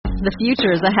The future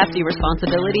is a hefty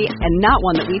responsibility and not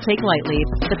one that we take lightly.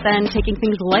 But then taking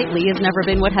things lightly has never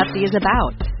been what Hefty is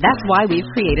about. That's why we've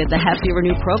created the Hefty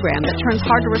Renew program that turns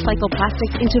hard-to-recycle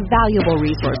plastics into valuable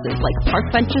resources like park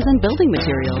benches and building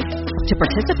materials. To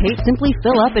participate, simply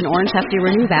fill up an orange Hefty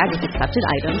Renew bag with accepted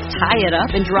items, tie it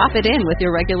up, and drop it in with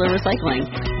your regular recycling.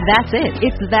 That's it.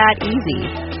 It's that easy.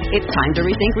 It's time to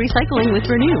rethink recycling with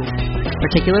Renew.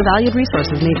 Particular valued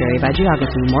resources may vary by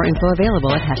geography. More info available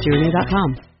at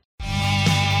heftyrenew.com.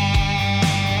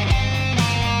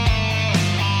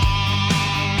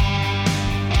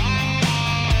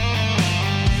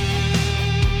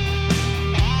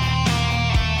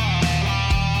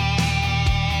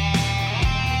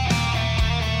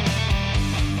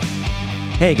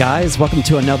 Hey guys, welcome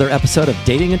to another episode of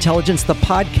Dating Intelligence, the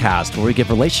podcast, where we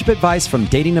give relationship advice from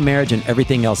dating to marriage and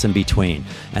everything else in between.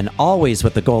 And always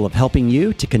with the goal of helping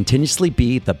you to continuously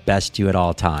be the best you at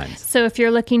all times. So if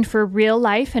you're looking for real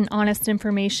life and honest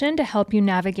information to help you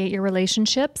navigate your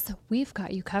relationships, we've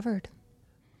got you covered.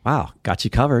 Wow, got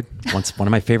you covered. One of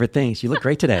my favorite things. You look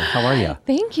great today. How are you?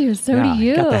 Thank you. So do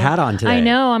you. Got the hat on today. I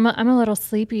know. I'm a little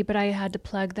sleepy, but I had to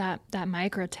plug that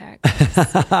Microtech.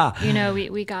 You know,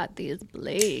 we got these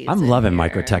blades. I'm loving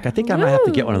Microtech. I think I might have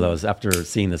to get one of those after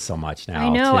seeing this so much now. I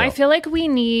know. Too. I feel like we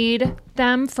need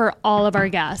them for all of our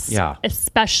guests. Yeah.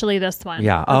 Especially this one.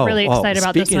 Yeah. I'm really excited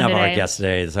about this one Speaking of today. our guest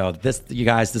today, so this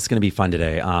is going to be fun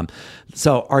today.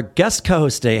 So our guest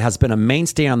co-host today has been a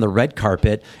mainstay on the red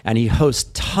carpet, and he hosts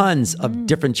tons of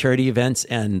different charity events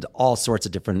and all sorts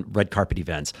of different red carpet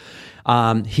events.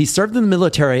 He served in the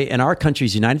military in our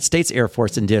country's United States Air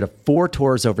Force and did 4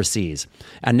 tours overseas.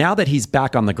 And now that he's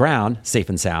back on the ground, safe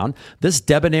and sound, this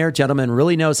debonair gentleman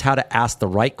really knows how to ask the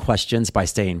right questions by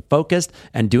staying focused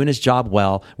and doing his job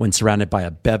well when surrounded by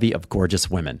a bevy of gorgeous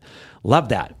women. Love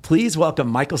that. Please welcome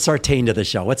Michael Sartain to the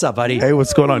show. What's up, buddy? Hey,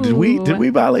 what's going on? Did we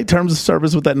violate terms of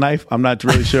service with that knife? I'm not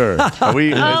really sure. Are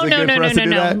we? Oh, is it good for us to do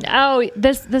that? Oh,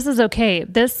 this is okay.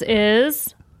 This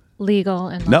is legal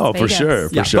in Las Vegas.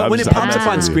 For sure. But when it pops up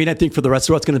on screen, I think for the rest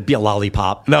of us, it's going to be a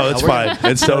lollipop. No, it's fine.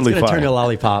 It's totally fine. It's going to turn to a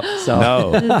lollipop. So.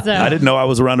 No, I didn't know I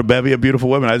was around a bevy of beautiful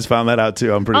women. I just found that out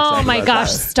too. I'm pretty excited. Oh my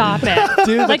gosh, stop it.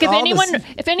 Dude, like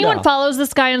if anyone follows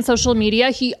this guy on social media,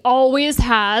 he always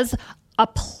has a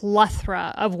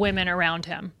plethora of women around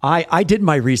him. I did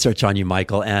my research on you,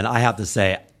 Michael, and I have to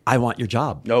say, I want your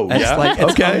job. Oh, it's yeah?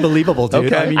 it's unbelievable,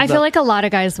 dude. Okay. I feel like a lot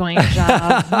of guys want your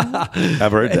job.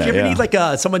 I've heard that. If you ever need like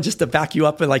someone just to back you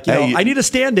up and like, I need a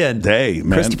stand-in. Hey,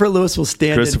 man. Christopher Lewis will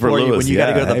stand in for you when you got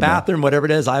to go to the bathroom, whatever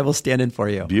it is. I will stand in for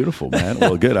you. Beautiful, man.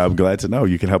 Well, good. I'm glad to know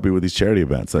you can help me with these charity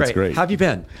events. That's great. How have you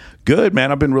been? Good,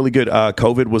 man. I've been really good.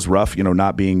 COVID was rough,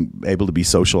 not being able to be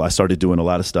social. I started doing a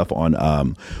lot of stuff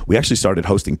on, we actually started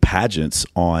hosting pageants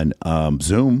on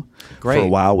Zoom for a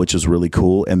while, which is really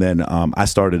cool. And then I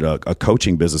started a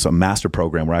coaching business, a master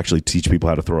program where I actually teach people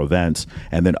how to throw events.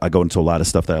 And then I go into a lot of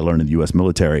stuff that I learned in the U.S.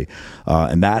 military.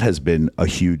 And that has been a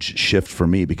huge shift for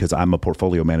me because I'm a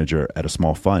portfolio manager at a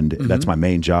small fund. Mm-hmm. That's my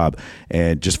main job.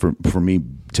 And just for me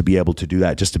to be able to do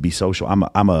that, just to be social,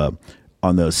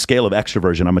 on the scale of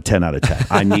extroversion, I'm a 10 out of 10.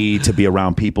 I need to be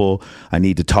around people. I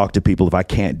need to talk to people. If I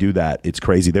can't do that, it's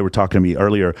crazy. They were talking to me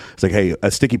earlier. It's like, hey,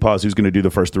 at Sticky Paws, who's going to do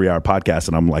the first 3-hour podcast?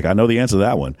 And I'm like, I know the answer to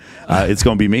that one. It's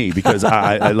going to be me because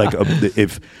I like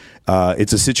if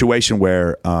it's a situation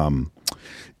where,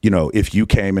 if you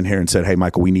came in here and said, hey,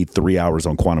 Michael, we need 3 hours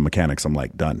on quantum mechanics, I'm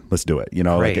like, done. Let's do it.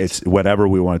 Like it's whatever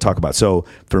we want to talk about. So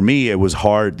for me, it was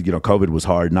hard. COVID was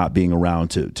hard not being around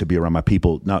to be around my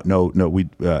people. We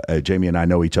Jamie and I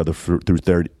know each other through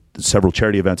several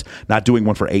charity events. Not doing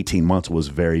one for 18 months was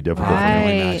very difficult for me. I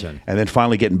can imagine. And then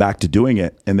finally getting back to doing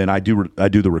it. And then I do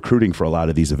the recruiting for a lot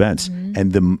of these events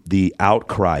and the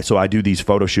outcry. So I do these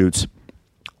photo shoots.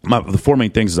 The 4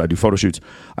 main things is I do photo shoots,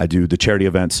 I do the charity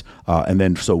events, and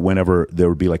then so whenever there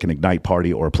would be like an Ignite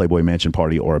party or a Playboy Mansion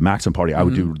party or a Maxim party, I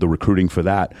would do the recruiting for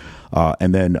that.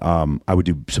 And then I would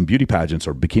do some beauty pageants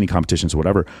or bikini competitions or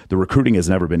whatever. The recruiting has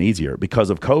never been easier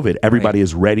because of COVID. Everybody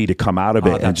is ready to come out of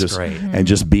it and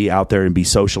just be out there and be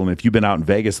social. And if you've been out in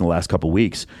Vegas in the last couple of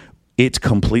weeks, it's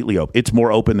completely open. It's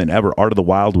more open than ever. Art of the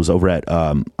Wild was over at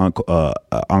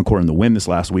Encore in the Wynn this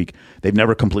last week. They've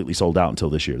never completely sold out until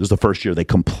this year. This is the first year they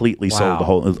completely sold the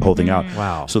whole thing out.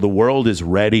 Wow. So the world is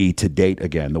ready to date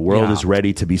again. The world is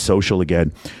ready to be social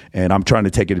again. And I'm trying to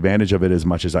take advantage of it as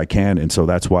much as I can. And so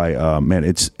that's why,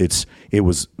 it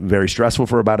was very stressful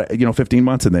for about 15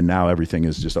 months. And then now everything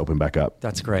is just open back up.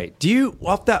 That's great. Do you,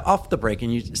 off the break,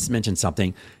 and you just mentioned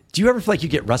something, do you ever feel like you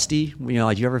get rusty? Do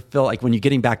you ever feel like when you're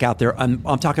getting back out there,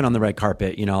 I'm talking on the red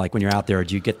carpet, like when you're out there,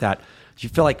 do you you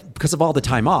feel like, because of all the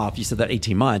time off, you said that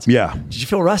 18 months. Yeah. Did you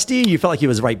feel rusty? You felt like he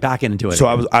was right back into it. So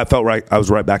I was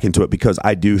right back into it because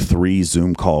I do 3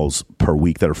 Zoom calls per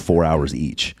week that are 4 hours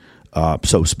each.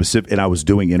 So specific, and I was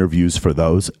doing interviews for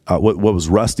those. What was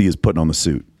rusty is putting on the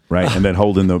suit. Right, and then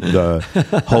holding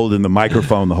the holding the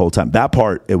microphone the whole time. That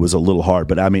part, it was a little hard,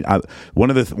 but I mean, one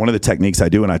of the techniques I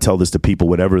do, and I tell this to people,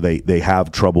 whatever they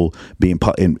have trouble being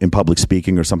in public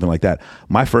speaking or something like that.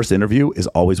 My first interview is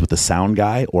always with a sound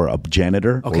guy or a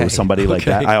janitor or somebody like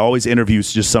that. I always interview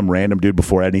just some random dude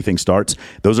before anything starts.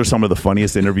 Those are some of the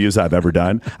funniest interviews I've ever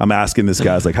done. I'm asking this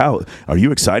guy, I was like, "How are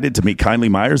you excited to meet Kindly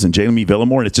Myers and Jamie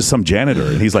Villamore?" And it's just some janitor,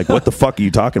 and he's like, "What the fuck are you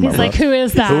talking about?" He's like, "Who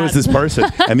is that? Who is this person?"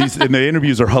 And the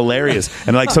interviews are hilarious,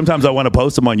 and like sometimes I want to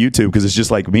post them on YouTube because it's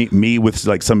just like me with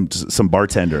like some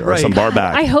bartender or some bar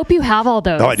back. I hope you have all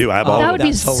those. Oh, I do. I have all. That would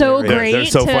be so great. They're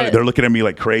so funny. They're looking at me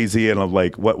like crazy, and I'm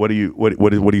like, what are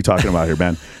you talking about here,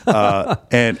 man?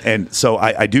 And so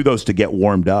I do those to get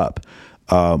warmed up.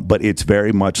 But it's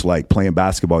very much like playing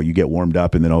basketball. You get warmed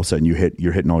up, and then all of a sudden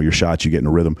you're hitting all your shots. You get in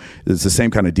a rhythm. It's the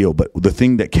same kind of deal. But the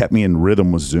thing that kept me in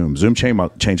rhythm was Zoom. Zoom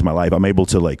changed my life. I'm able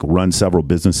to like run several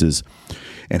businesses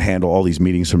and handle all these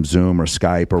meetings from Zoom or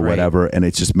Skype or whatever, and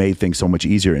it's just made things so much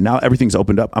easier. And now everything's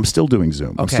opened up. I'm still doing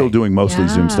Zoom. I'm still doing mostly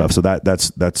Zoom stuff. So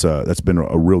that's been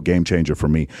a real game changer for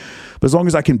me. But as long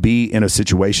as I can be in a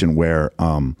situation where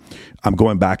I'm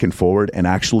going back and forward and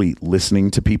actually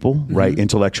listening to people, right?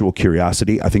 Intellectual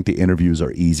curiosity. I think the interviews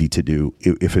are easy to do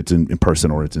if it's in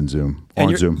person or it's in Zoom.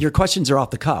 And your questions are off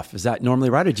the cuff. Is that normally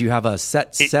right, or do you have a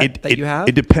set that you have?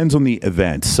 It depends on the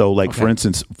event. So, like for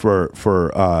instance, for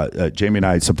Jamie and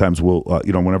I, sometimes we'll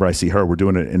whenever I see her, we're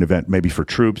doing an event maybe for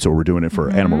troops, or we're doing it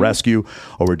for animal rescue,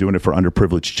 or we're doing it for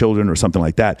underprivileged children or something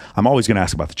like that. I'm always going to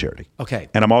ask about the charity. Okay.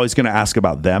 And I'm always going to ask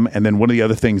about them. And then one of the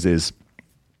other things is,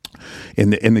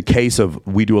 in the case of,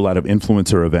 we do a lot of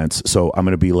influencer events, so I'm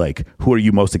going to be like, who are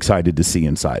you most excited to see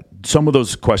inside? Some of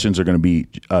those questions are going to be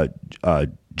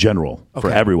general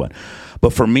for everyone.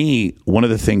 But for me, one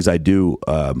of the things I do,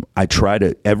 I try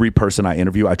to, every person I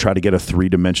interview, I try to get a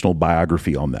 3-dimensional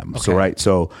biography on them. Okay.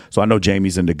 So I know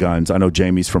Jamie's into guns. I know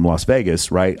Jamie's from Las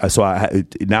Vegas, right? So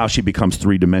now she becomes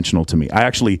 3-dimensional to me.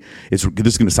 This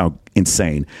is going to sound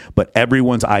insane, but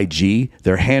everyone's IG,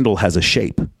 their handle has a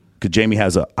shape. Because Jamie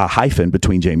has a hyphen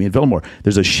between Jamie and Villamore.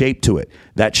 There's a shape to it.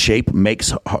 That shape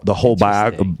makes the whole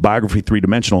biography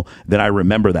 3-dimensional. Then I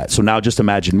remember that. So now just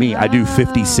imagine me. I do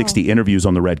 50, 60 interviews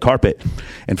on the red carpet.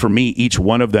 And for me, each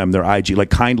one of them, their IG,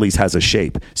 like Kindly's has a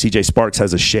shape. CJ Sparks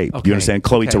has a shape. Okay. You understand?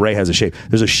 Chloe Teray has a shape.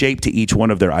 There's a shape to each one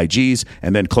of their IGs.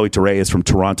 And then Chloe Teray is from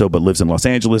Toronto but lives in Los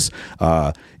Angeles.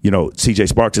 CJ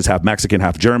Sparks is half Mexican,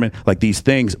 half German. Like these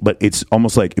things. But it's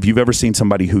almost like, if you've ever seen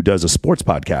somebody who does a sports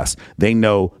podcast, they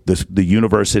know the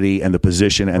university and the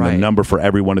position and the number for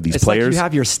every one of these players. Like you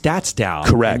have your stats down.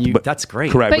 Correct. That's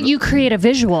great. Correct. But you create a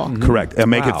visual. Mm-hmm. Correct. I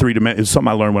make it 3-dimensional. It's something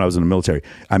I learned when I was in the military.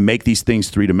 I make these things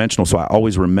 3-dimensional, so I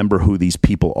always remember who these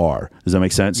people are. Does that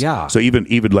make sense? Yeah. So even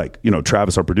like,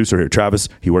 Travis, our producer here, Travis,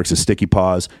 he works at Sticky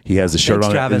Paws. He has a shirt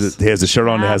on. Travis. He has a shirt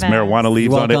on that has marijuana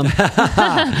leaves on it.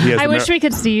 I wish we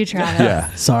could see you, Travis.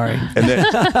 Yeah. Sorry.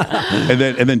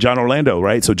 And then John Orlando,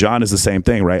 right? So John is the same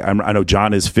thing, right? I know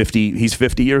John is 50. He's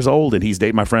 50 years old, and he's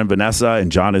dating my friend Vanessa,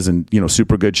 and John is in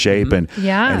super good shape, and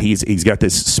he's got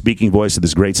this speaking voice and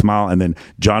this great smile. And then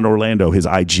John Orlando, his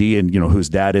IG, and who his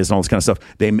dad is, and all this kind of stuff.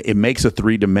 It makes a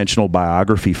 3-dimensional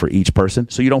biography for each person,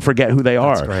 so you don't forget who they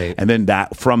are. That's great. And then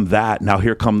now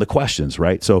here come the questions,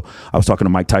 right? So I was talking to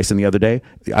Mike Tyson the other day.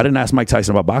 I didn't ask Mike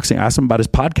Tyson about boxing. I asked him about his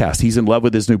podcast. He's in love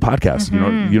with his new podcast.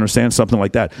 You understand, something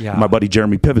like that. Yeah. My buddy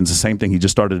Jeremy Piven's the same thing. He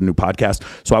just started a new podcast,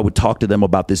 so I would talk to them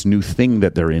about this new thing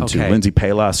that they're into. Lindsay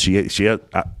Palas, she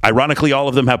ironically, all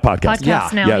of them have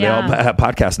podcasts. Now, they all have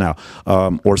podcasts now.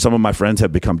 Or some of my friends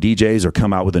have become DJs or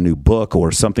come out with a new book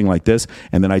or something like this,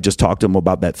 and then I just talk to them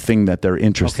about that thing that they're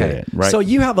interested in. Right. So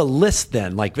you have a list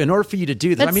then, like in order for you to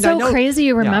do that. That's I know, crazy.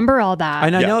 You remember all that,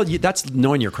 and I know that's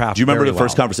knowing your craft. Do you remember the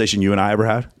first conversation you and I ever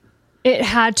had? It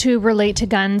had to relate to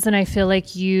guns, and I feel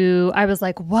like I was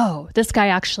like, whoa, this guy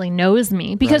actually knows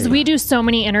me, because we do so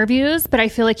many interviews, but I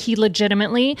feel like he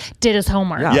legitimately did his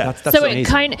homework. Yeah. That's so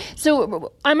amazing.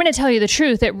 So I'm going to tell you the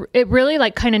truth. It really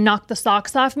like kind of knocked the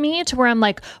socks off me to where I'm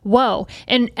like, whoa.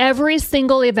 And every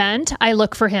single event, I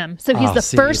look for him. So he's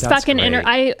the first fucking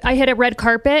I hit a red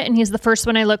carpet, and he's the first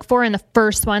one I look for, and the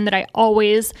first one that I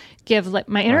always give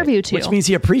my interview to. Which means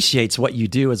he appreciates what you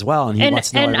do as well, and he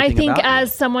wants to know everything I think about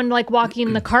as someone like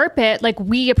walking the carpet, like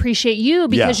we appreciate you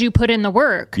because you put in the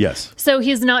work. Yes. So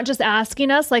he's not just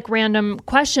asking us like random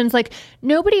questions. Like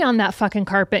nobody on that fucking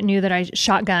carpet knew that I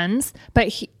shot guns, but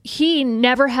he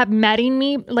never had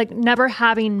never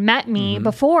having met me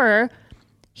before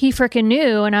he freaking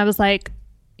knew. And I was like,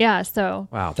 yeah, so.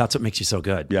 Wow, that's what makes you so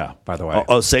good. Yeah. By the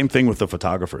way. Same thing with the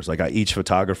photographers. Like each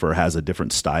photographer has a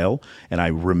different style, and I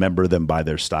remember them by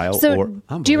their style. So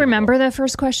do you remember the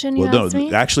first question you asked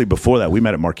me? Actually, before that, we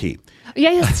met at Marquee.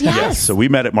 Yes. So we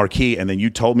met at Marquee, and then you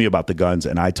told me about the guns,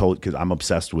 and I told, because I'm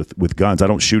obsessed with guns. I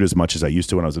don't shoot as much as I used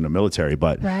to when I was in the military,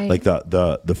 but like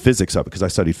the physics of it, because I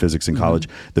studied physics in college,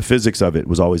 the physics of it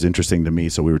was always interesting to me.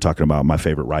 So we were talking about my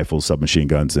favorite rifles, submachine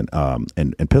guns,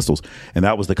 and pistols, and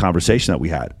that was the conversation that we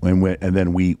had. And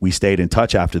then we stayed in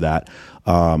touch after that.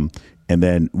 And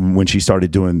then when she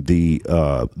started doing the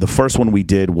first one we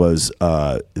did was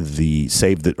the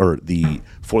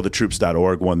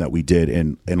forthetroops.org one that we did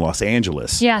in Los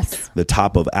Angeles. Yes. The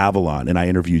top of Avalon. And I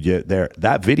interviewed you there.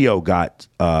 That video got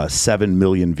 7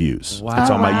 million views. Wow.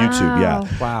 It's on my YouTube.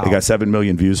 Yeah. Wow. It got 7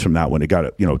 million views from that one. It got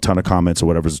a ton of comments or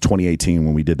whatever. It was 2018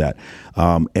 when we did that.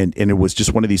 And it was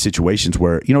just one of these situations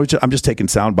where, I'm just taking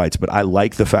sound bites, but I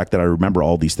like the fact that I remember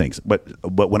all these things. But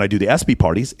when I do the ESPY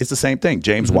parties, it's the same thing.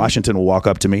 James Washington will walk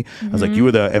up to me. I was like, you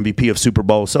were the MVP of Super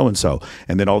Bowl so-and-so.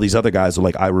 And then all these other guys are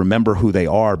like, I remember who they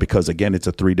are because, again, it's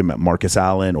a three-dimensional Marcus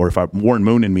Allen, or if Warren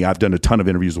Moon and me, I've done a ton of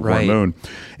interviews with Warren Moon.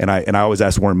 And I always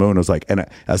ask Warren Moon, I was like,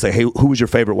 hey, who was your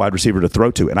favorite wide receiver to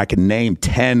throw to? And I can name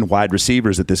 10 wide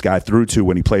receivers that this guy threw to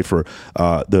when he played for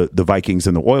the Vikings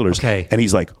and the Oilers. Okay. And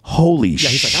he's like, holy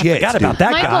shit. I forgot about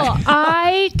that Michael, guy.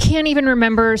 I can't even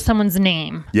remember someone's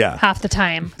name half the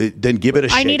time. Then give it a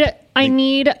shape. I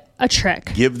need a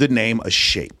trick. Give the name a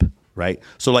shape, right?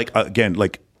 So again,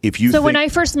 if you when I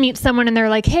first meet someone and they're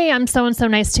like, hey, I'm so-and-so,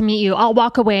 nice to meet you, I'll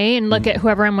walk away and look at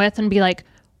whoever I'm with and be like,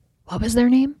 what was their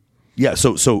name? Yeah,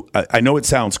 so I know it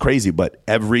sounds crazy, but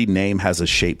every name has a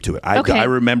shape to it. I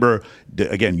remember,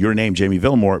 again, your name, Jamie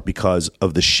Villamore, because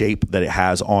of the shape that it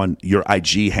has on your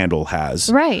IG handle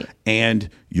has. Right. And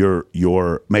your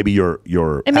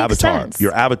avatar.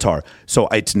 Your avatar. So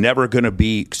it's never going to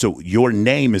be, so your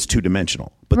name is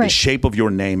two-dimensional. But the shape of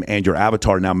your name and your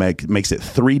avatar now makes it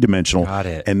three-dimensional. Got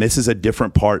it. And this is a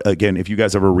different part. Again, if you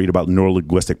guys ever read about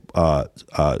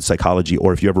neurolinguistic psychology,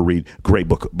 or if you ever read a great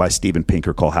book by Steven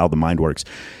Pinker called How the Mind Works,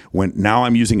 now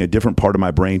I'm using a different part of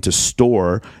my brain to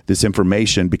store this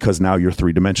information because now you're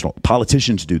three-dimensional.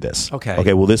 Politicians do this.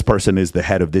 Okay. Well, this person is the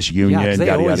head of this union. Yeah, they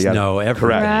always know everything.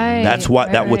 Correct. Right, That's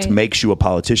what makes you a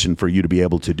politician, for you to be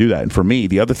able to do that. And for me,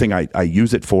 the other thing I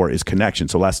use it for is connection.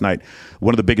 So last night,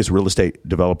 one of the biggest real estate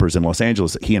developers in Los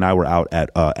Angeles, he and I were out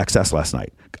at XS last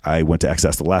night. I went to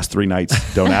XS the last 3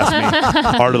 nights. Don't ask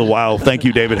me. Art of the Wild. Thank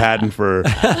you, David Haddon, for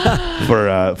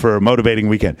a motivating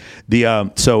weekend.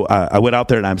 So I went out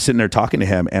there and I'm sitting there talking to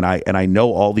him, and I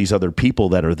know all these other people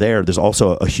that are there. There's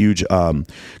also a huge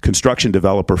construction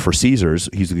developer for Caesars.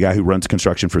 He's the guy who runs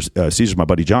construction for Caesars, my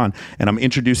buddy John. And I'm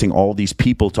introducing all these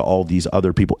people to all these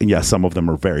other people. And yes, some of them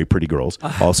are very pretty girls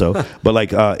also.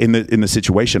 But in the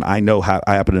situation, I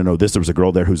happen to know this. There was a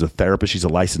girl there who's a therapist. She's a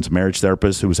licensed marriage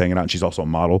therapist who was hanging out, and she's also a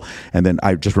model. And then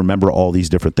I just remember all these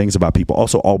different things about people.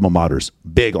 Also, alma maters.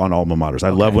 Big on alma maters. I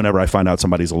love whenever I find out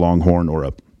somebody's a Longhorn or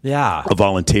a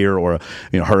volunteer or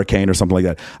a Hurricane or something like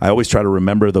that. I always try to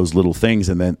remember those little things,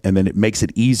 and then it makes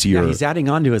it easier. Yeah, he's adding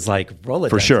on to his Rolodex.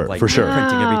 For sure.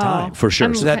 Printing every time. For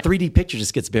sure. So that 3D picture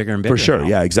just gets bigger and bigger. For sure. Now.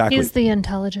 Yeah, exactly. He's the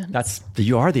intelligence.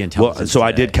 You are the intelligence. Well, so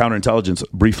I did counterintelligence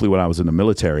briefly when I was in the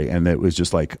military, and it was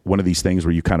just like one of these things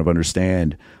where you kind of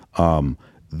understand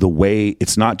the way,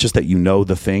 it's not just that you know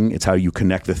the thing, it's how you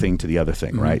connect the thing to the other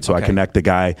thing, right? So I connect the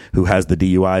guy who has the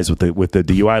DUIs with the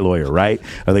DUI lawyer, right?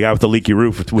 Or the guy with the leaky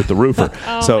roof with the roofer.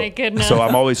 My goodness. So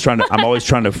I'm always trying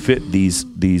to fit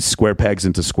these square pegs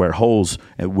into square holes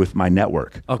with my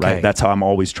network. Okay. Right? That's how I'm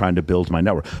always trying to build my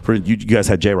network. For you guys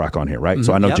had J-Rock on here, right?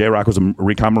 So I know J-Rock was a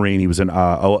recon Marine. He was in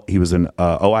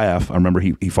OIF. I remember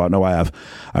he fought in OIF.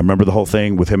 I remember the whole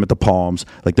thing with him at the Palms.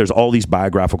 There's all these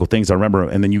biographical things I remember,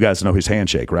 and then you guys know his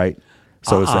handshake, right?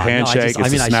 So it's a handshake,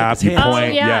 it's a snap, you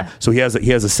point. Yeah. So he has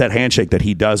a set handshake that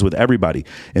he does with everybody,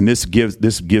 and this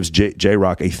gives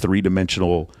J-Rock a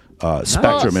three-dimensional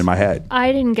spectrum in my head.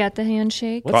 I didn't get the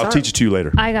handshake. I'll teach it to you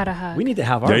later. I got a hug. We need to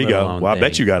have our There you go. Well, I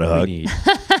bet you got a hug.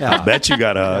 I bet you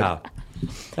got a hug.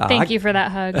 Thank you for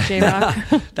that hug,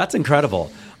 J-Rock. That's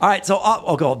incredible. All right, so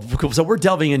I'll go. So we're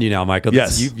delving into you now, Michael.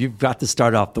 Yes. You've got to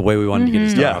start off the way we wanted to get to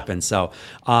start off. And so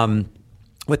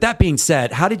with that being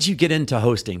said, how did you get into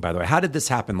hosting, by the way? How did this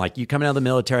happen? You coming out of the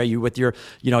military, you with your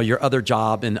other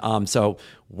job. And so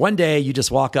one day you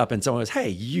just walk up and someone goes, hey,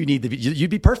 you'd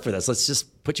be perfect for this. Let's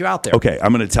just put you out there. Okay,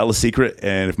 I'm going to tell a secret.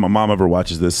 And if my mom ever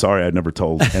watches this, sorry, I never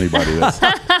told anybody this.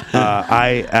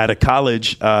 At a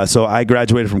college, so I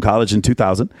graduated from college in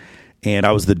 2000. and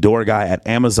I was the door guy at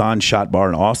Amazon Shot Bar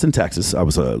in Austin, Texas. I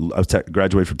was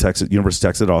graduated from University of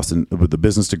Texas at Austin with a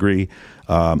business degree,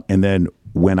 and then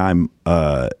when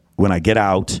I get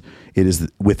out, it is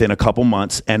within a couple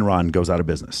months, Enron goes out of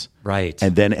business. Right.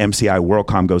 And then MCI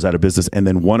WorldCom goes out of business. And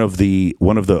then one of the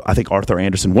I think Arthur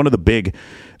Andersen, one of the big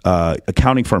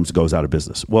accounting firms goes out of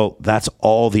business. Well, that's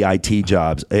all the IT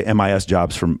jobs, MIS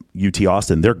jobs from UT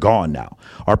Austin. They're gone now.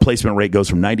 Our placement rate goes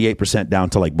from 98% down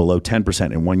to like below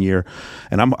 10% in 1 year.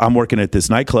 And I'm working at this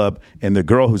nightclub, and the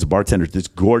girl who's a bartender, this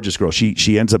gorgeous girl,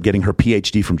 she ends up getting her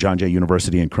PhD from John Jay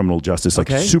University in criminal justice, like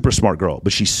super smart girl,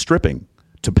 but she's stripping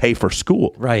to pay for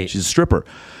school. Right. She's a stripper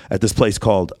at this place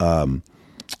called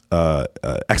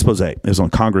Expose. It was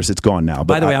on Congress. It's gone now.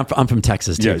 By the way, I'm from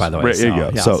Texas too, by the way. Right, there you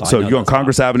go. Yeah, so you go on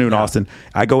Congress Avenue in Austin.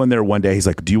 I go in there one day. He's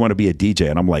like, do you want to be a DJ?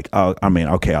 And I'm like,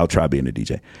 okay, I'll try being a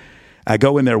DJ. I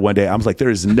go in there one day. I was like, there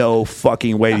is no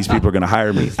fucking way these people are going to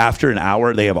hire me. After an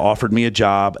hour, they have offered me a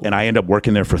job, and I end up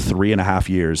working there for 3.5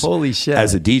 years. Holy shit.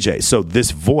 As a DJ. So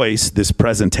this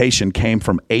presentation came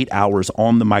from 8 hours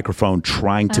on the microphone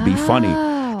trying to be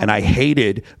funny. And I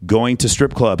hated going to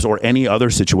strip clubs or any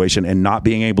other situation and not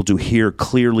being able to hear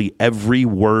clearly every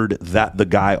word that the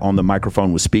guy on the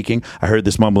microphone was speaking. I heard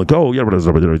this mumble like, oh, yeah. I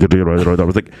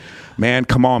was like, man,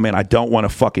 come on, man. I don't want to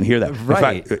fucking hear that.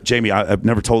 Right. In fact, Jamie, I've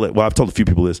never told it. Well, I've told a few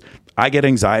people this. I get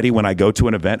anxiety when I go to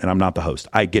an event and I'm not the host.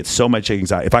 I get so much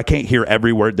anxiety. If I can't hear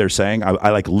every word they're saying, I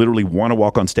like literally want to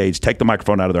walk on stage, take the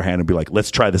microphone out of their hand and be like,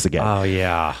 let's try this again. Oh,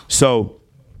 yeah.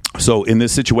 So in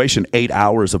this situation, 8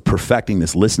 hours of perfecting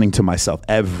this, listening to myself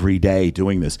every day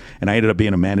doing this. And I ended up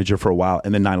being a manager for a while.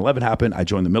 And then 9/11 happened. I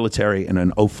joined the military. And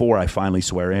in 2004, I finally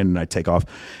swear in and I take off.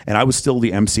 And I was still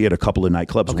the MC at a couple of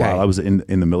nightclubs while I was in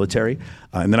the military.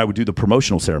 And then I would do the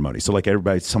promotional ceremony. So like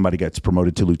somebody gets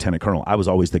promoted to lieutenant colonel. I was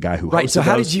always the guy who hosted So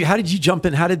how did you jump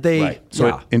in? How did they? Right.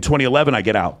 So in 2011, I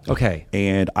get out. Okay.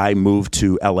 And I moved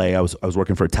to LA. I was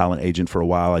working for a talent agent for a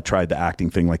while. I tried the acting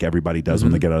thing like everybody does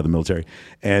when they get out of the military.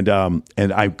 And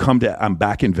I'm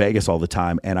back in Vegas all the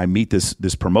time, and I meet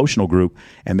this promotional group,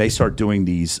 and they start doing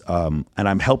these, and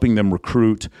I'm helping them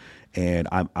recruit, and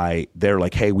they're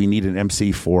like, hey, we need an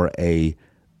MC for a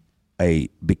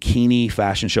bikini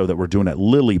fashion show that we're doing at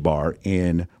Lily Bar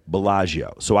in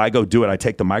Bellagio. So I go do it. I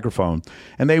take the microphone,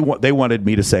 and they wanted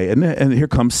me to say, and here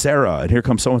comes Sarah, and here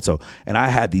comes so and so, and I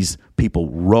had these people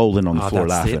rolling on the floor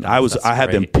laughing. I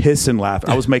had them pissing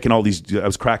laughing. I was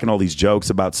cracking all these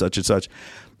jokes about such and such.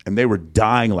 And they were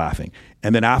dying laughing.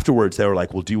 And then afterwards, they were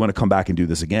like, well, do you want to come back and do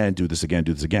this again, do this again,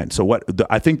 do this again? So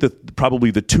I think that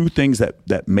probably the two things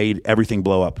that made everything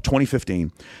blow up,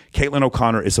 2015, Caitlin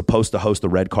O'Connor is supposed to host the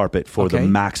red carpet for the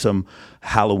Maxim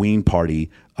Halloween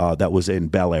party that was in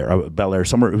Bel Air,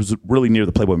 somewhere. It was really near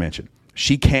the Playboy Mansion.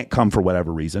 She can't come for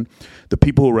whatever reason. The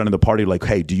people who were running the party were like,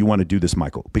 hey, do you want to do this,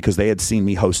 Michael? Because they had seen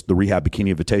me host the Rehab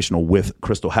Bikini Invitational with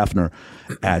Crystal Hefner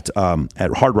at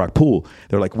Hard Rock Pool.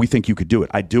 They're like, we think you could do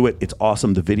it. I do it. It's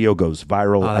awesome. The video goes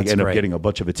viral. I end up getting a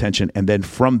bunch of attention. And then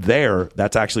from there,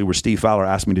 that's actually where Steve Fowler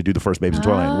asked me to do the first Babes in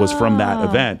Toyland, was from that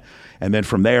event. And then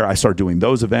from there, I started doing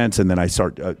those events. And then I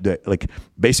start,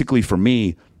 basically for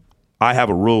me, I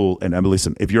have a rule, and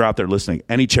listen, if you're out there listening,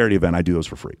 any charity event, I do those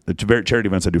for free. The charity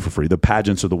events I do for free. The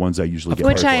pageants are the ones I usually get.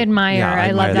 Which I admire. Yeah, I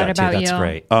love that about you. That's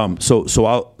great.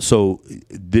 So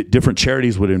the different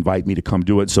charities would invite me to come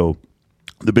do it. So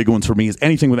the big ones for me is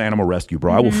anything with animal rescue,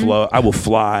 bro. I will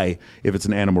fly if it's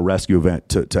an animal rescue event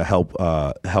to help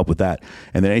with that.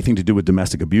 And then anything to do with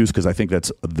domestic abuse, because I think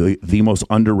that's the most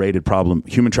underrated problem.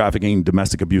 Human trafficking,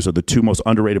 domestic abuse are the two most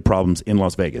underrated problems in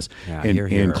Las Vegas,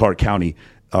 in Clark County.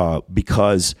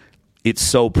 Because it's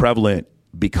so prevalent,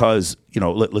 because,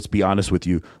 let's be honest with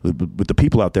you, with the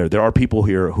people out there, there are people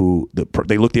here who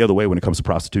they look the other way when it comes to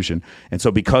prostitution. And so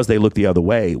because they look the other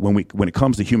way, when it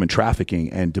comes to human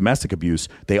trafficking and domestic abuse,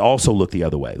 they also look the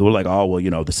other way. They're like, oh,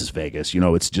 well, this is Vegas.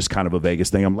 It's just kind of a Vegas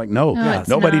thing. I'm like,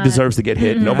 nobody deserves to get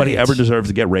hit. Mm-hmm. Nobody ever deserves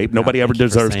to get raped. Nobody ever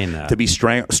deserves to be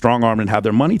strong-armed and have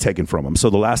their money taken from them. So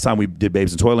the last time we did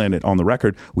Babes in Toyland on the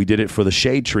record, we did it for the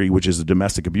Shade Tree, which is a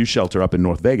domestic abuse shelter up in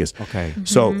North Vegas. Okay.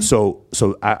 Mm-hmm.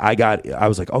 So I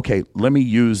was like, okay, let me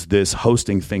use this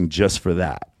hosting thing just for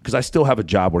that, because I still have a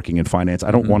job working in finance.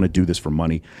 I don't want to do this for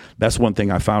money. That's one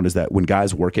thing I found, is that when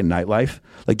guys work in nightlife,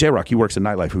 like J-Rock, he works in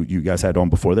nightlife, who you guys had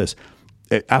on before this.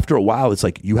 After a while, it's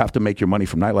like you have to make your money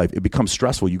from nightlife. It becomes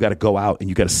stressful. You got to go out and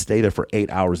you got to stay there for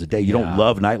 8 hours a day. You don't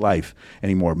love nightlife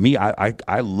anymore. Me,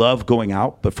 I love going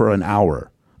out, but for an hour,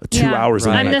 2 hours,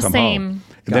 and then I come home.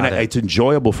 And then it's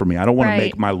enjoyable for me. I don't want to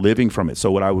make my living from it.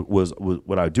 So what I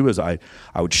would do is I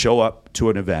would show up to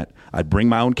an event. I'd bring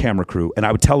my own camera crew, and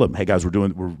I would tell them, "Hey guys, we're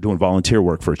doing volunteer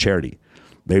work for a charity.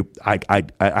 I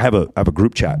have a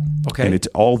group chat, and it's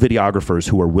all videographers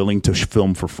who are willing to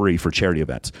film for free for charity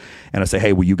events. And I say,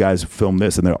 hey, will you guys film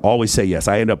this? And they'll always say yes.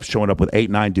 I end up showing up with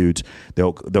 8-9 dudes.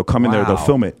 They'll come in there, they'll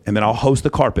film it, and then I'll host the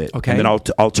carpet, and then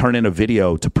I'll turn in a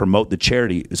video to promote the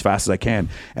charity as fast as I can.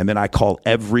 And then I call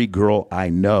every girl I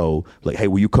know, like, hey,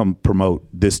 will you come promote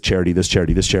this charity, this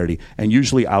charity, this charity? And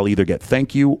usually I'll either get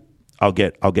thank you, I'll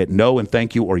get no and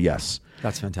thank you, or yes.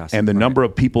 That's fantastic. And the number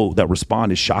of people that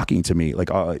respond is shocking to me, like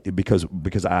because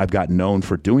I've gotten known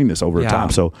for doing this over time.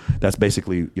 So that's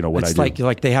basically what I do. It's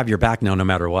like they have your back now, no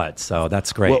matter what. So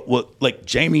that's great. Well, like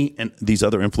Jamie and these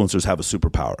other influencers have a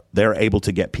superpower. They're able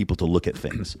to get people to look at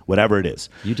things, whatever it is.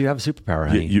 You do have a superpower,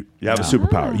 honey. You have a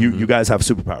superpower. You guys have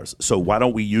superpowers. So why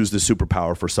don't we use the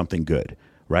superpower for something good?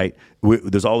 Right?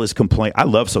 There's all this complaint. I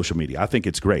love social media. I think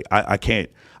it's great.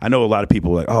 I know a lot of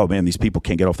people are like, oh man, these people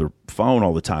can't get off their phone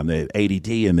all the time. They have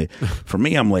ADD. For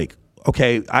me, I'm like,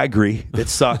 okay, I agree. It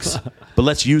sucks, but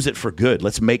let's use it for good.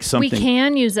 Let's make something. We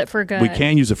can use it for good. We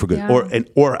can use it for good. Yeah.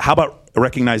 Or how about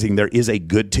recognizing there is a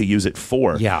good to use it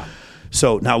for? Yeah.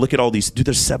 So now look at all these. Dude,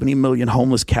 there's 70 million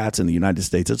homeless cats in the United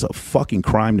States. It's a fucking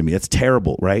crime to me. It's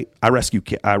terrible, right? I'm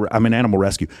an animal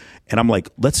rescue, and I'm like,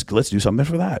 let's do something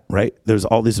for that, right? There's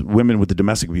all these women with the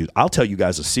domestic abuse. I'll tell you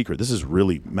guys a secret. This is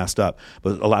really messed up,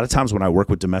 but a lot of times when I work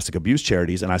with domestic abuse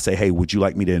charities and I say, hey, would you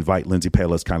like me to invite Lindsay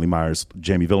Palis, Kylie Myers,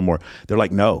 Jamie Villamore? They're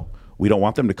like, no, we don't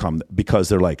want them to come, because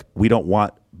they're like, we don't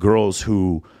want girls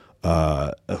who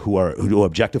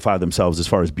objectify themselves as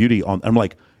far as beauty. I'm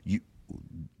like,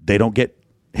 they don't get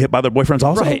hit by their boyfriends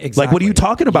also? Right, exactly. Like, what are you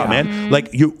talking about, man? Like,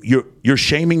 you're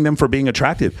shaming them for being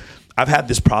attractive. I've had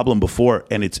this problem before,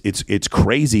 and it's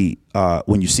crazy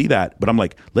when you see that. But I'm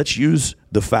like, let's use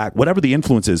the fact, whatever the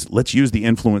influence is, let's use the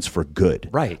influence for good.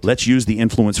 Right. Let's use the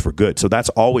influence for good. So that's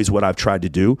always what I've tried to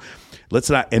do.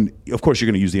 Let's not, and of course you're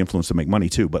going to use the influence to make money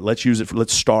too, but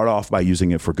let's start off by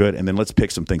using it for good, and then let's pick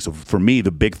some things. So for me,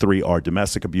 the big three are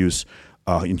domestic abuse,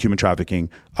 in human trafficking,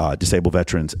 disabled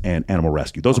veterans, and animal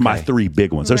rescue. Those are my three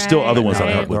big ones. There's still other ones that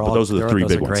I help with, but those are the three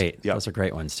big ones. Yeah. Those are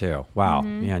great ones too. Wow.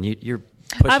 Man, you're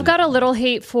I've got a little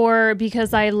hate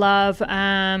because I love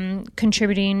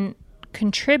contributing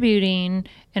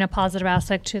in a positive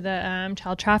aspect to the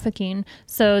child trafficking.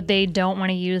 So they don't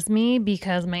want to use me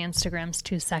because my Instagram's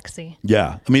too sexy.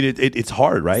 Yeah. I mean, it's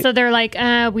hard, right? So they're like,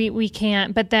 we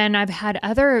can't. But then I've had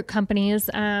other companies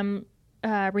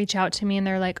reach out to me, and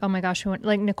they're like, oh my gosh,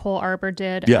 like Nicole Arbor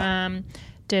did.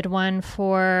 Did one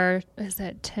for, is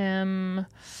it Tim?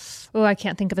 Oh, I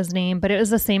can't think of his name, but it was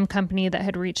the same company that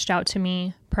had reached out to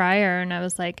me prior, and I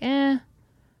was like, I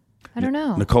don't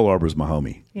know. Nicole Arbor is my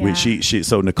homie. Yeah.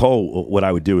 So Nicole, what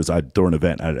I would do is I'd throw an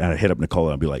event, and I'd hit up Nicole,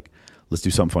 and I'd be like, let's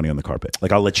do something funny on the carpet.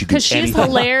 Like, I'll let you do anything. Because she's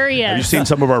hilarious. Have you seen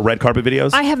some of our red carpet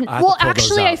videos? I haven't. Well,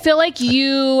 actually, I feel like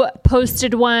you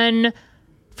posted one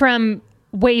from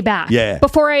way back. Yeah.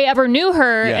 Before I ever knew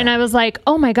her. Yeah. And I was like,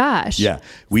 oh my gosh. Yeah.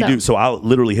 We do. So I'll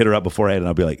literally hit her up beforehand, and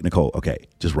I'll be like, Nicole, okay,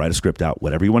 just write a script out,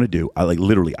 whatever you want to do. I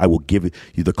will give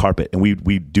you the carpet. And we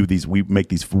make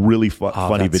these really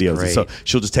funny videos. Great. So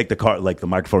she'll just take the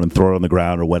microphone and throw it on the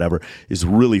ground or whatever. It's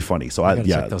really funny. So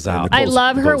check those out. I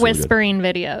love her whispering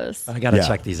videos. I got to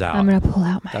check these out. I'm going to pull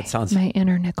out my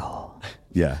inner Nicole.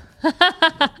 Yeah.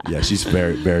 Yeah. She's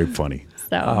very, very funny.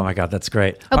 So. Oh my God, that's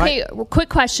great. Okay, quick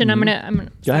question. I'm gonna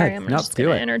just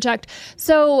gonna interject.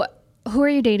 So, who are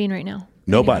you dating right now?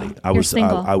 Nobody. You're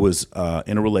single. I was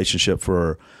in a relationship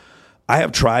I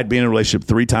have tried being in a relationship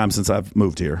 3 times since I've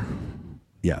moved here.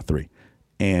 Yeah, 3.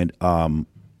 And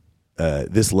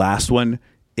this last one,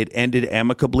 it ended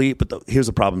amicably. But here's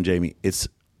the problem, Jamie. It's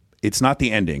not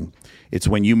the ending. It's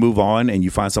when you move on and you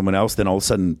find someone else, then all of a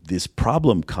sudden this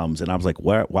problem comes, and I was like,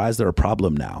 why is there a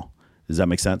problem now? Does that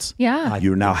make sense? Yeah.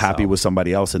 You're now happy with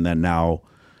somebody else, and then now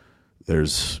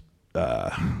there's...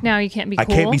 now you can't be cool.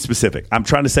 I can't be specific. I'm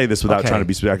trying to say this without trying to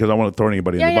be specific, because I don't want to throw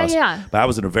anybody in the bus. Yeah. But I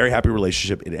was in a very happy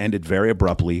relationship. It ended very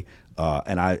abruptly,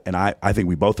 and I think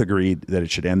we both agreed that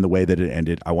it should end the way that it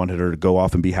ended. I wanted her to go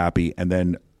off and be happy, and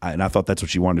then I thought that's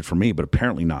what she wanted from me, but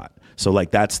apparently not. So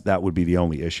like that would be the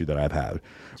only issue that I've had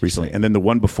recently. And then the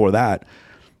one before that,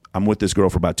 I'm with this girl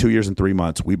for about 2 years and 3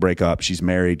 months. We break up. She's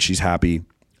married. She's happy.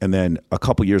 And then a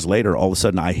couple years later, all of a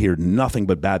sudden, I hear nothing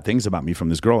but bad things about me from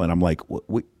this girl. And I'm like,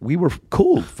 we were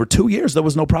cool for 2 years. There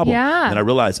was no problem. Yeah. And I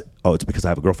realized, it's because I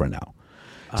have a girlfriend now.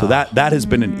 So that has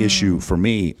been an issue for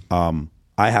me.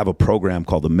 I have a program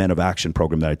called the Men of Action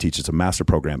program that I teach. It's a master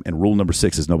program. And rule number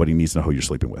 6 is nobody needs to know who you're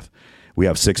sleeping with. We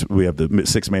have the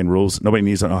 6 main rules. Nobody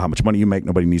needs to know how much money you make.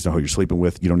 Nobody needs to know who you're sleeping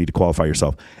with. You don't need to qualify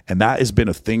yourself. And that has been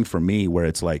a thing for me where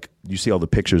it's like, you see all the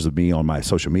pictures of me on my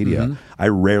social media. Mm-hmm. I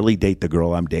rarely date the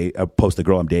girl post the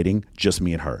girl I'm dating, just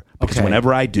me and her. Because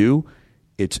whenever I do,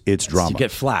 it's drama. You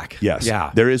get flack. Yes.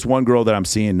 Yeah. There is one girl that I'm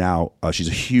seeing now. She's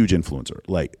a huge influencer,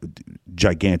 like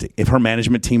gigantic. If her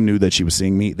management team knew that she was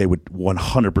seeing me, they would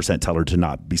 100% tell her to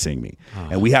not be seeing me. Oh.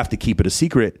 And we have to keep it a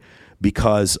secret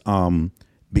because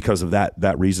of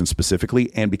that reason specifically,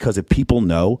 and because if people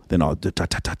know, then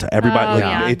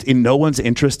everybody it's in no one's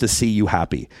interest to see you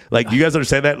happy. Like, do you guys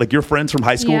understand that? Like, your friends from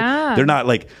high school, they're not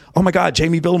like, oh my God,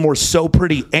 Jamie Villamore's so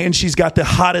pretty and she's got the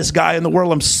hottest guy in the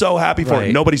world. I'm so happy for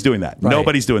her. Nobody's doing that. Right.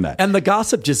 Nobody's doing that. And the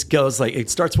gossip just goes like, it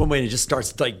starts one way and it just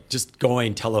starts like just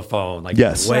going telephone, like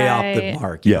way off the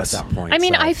mark. At that point. I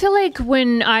mean, I feel like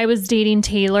when I was dating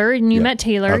Taylor and you met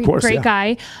Taylor, of course, great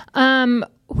guy,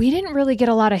 we didn't really get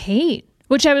a lot of hate,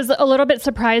 which I was a little bit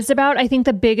surprised about. I think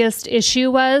the biggest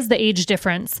issue was the age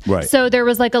difference. Right. So there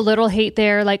was like a little hate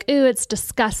there, like, ooh, it's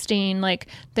disgusting. Like,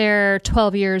 they're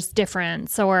 12 years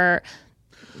difference or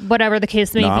whatever the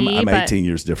case may be. I'm 18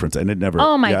 years difference, and it never.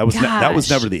 Oh my gosh. That was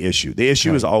never the issue. The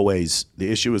issue is always.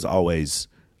 Just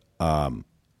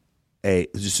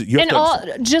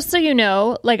so you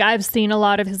know, like, I've seen a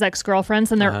lot of his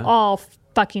ex-girlfriends, and they're all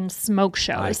fucking smoke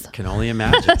shows. I can only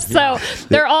imagine. So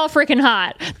they're all freaking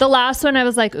hot. The last one, I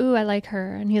was like, ooh, I like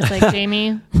her. And he's like,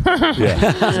 Jamie.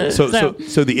 So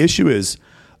the issue is,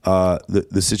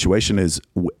 the situation is,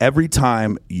 every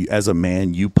time you, as a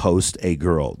man, you post a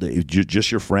girl,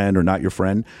 just your friend or not your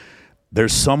friend,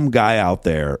 there's some guy out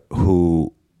there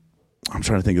who, I'm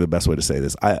trying to think of the best way to say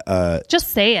this. Just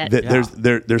say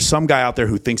it. There's some guy out there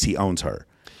who thinks he owns her,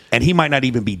 and he might not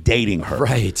even be dating her.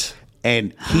 Right.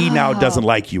 And he now doesn't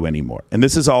like you anymore. And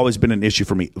this has always been an issue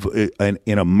for me.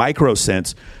 In a micro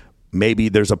sense, maybe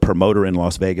there's a promoter in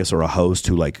Las Vegas or a host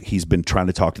who, like, he's been trying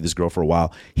to talk to this girl for a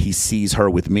while. He sees her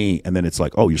with me, and then it's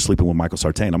like, oh, you're sleeping with Michael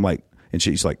Sartain. I'm like, and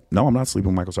she's like, no, I'm not sleeping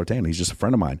with Michael Sartain. He's just a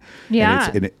friend of mine.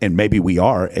 Yeah. And maybe we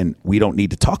are, and we don't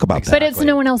need to talk about that. But it's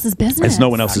no one else's business. It's no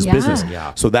one else's business.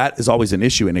 Yeah. So that is always an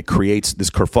issue, and it creates this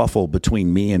kerfuffle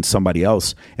between me and somebody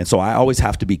else. And so I always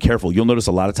have to be careful. You'll notice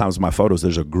a lot of times in my photos,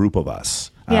 there's a group of us.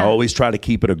 Yeah. I always try to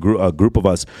keep it a group of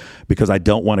us because I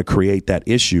don't want to create that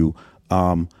issue.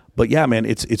 But yeah, man,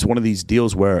 it's one of these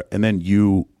deals where, and then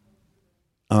you.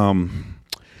 Do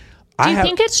you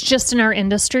think it's just in our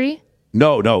industry?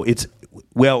 No, it's.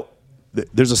 Well,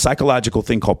 there's a psychological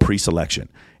thing called pre-selection.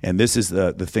 And this is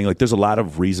the thing. Like, there's a lot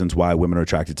of reasons why women are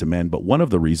attracted to men. But one of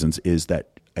the reasons is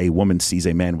that a woman sees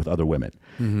a man with other women.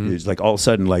 Mm-hmm. It's like all of a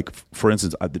sudden, like, for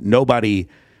instance,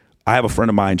 I have a friend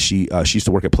of mine, she used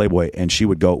to work at Playboy, and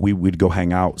we'd go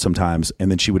hang out sometimes, and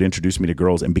then she would introduce me to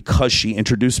girls, and because she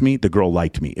introduced me, the girl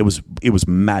liked me. It was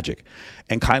magic.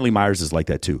 And Kindly Myers is like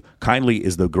that too. Kindly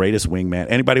is the greatest wingman.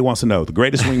 Anybody wants to know, the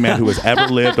greatest wingman who has ever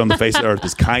lived on the face of the earth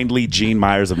is Kindly Jean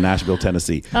Myers of Nashville,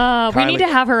 Tennessee. We need to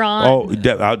have her on. Oh, I'll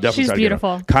definitely. She's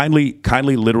beautiful. Kindly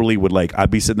literally would, like, I'd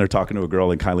be sitting there talking to a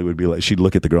girl, and Kindly would be like, she'd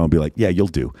look at the girl and be like, yeah, you'll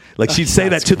do. Like, she'd say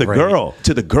that to the girl,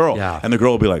 yeah. And the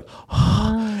girl would be like,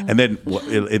 oh. And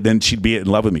then she'd be in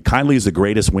love with me. Kindly is the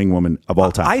greatest wing woman of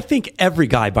all time. I think every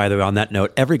guy, by the way, on that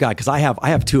note, because I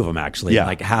have 2 of them actually,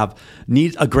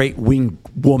 need a great wing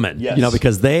woman, yes.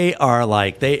 Because they are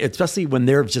like, especially when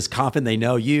they're just confident, they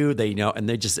know you,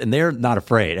 and they're not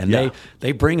afraid, and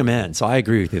they bring them in. So I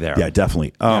agree with you there. Yeah,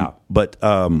 definitely. But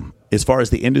as far as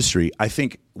the industry, I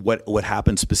think what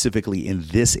happens specifically in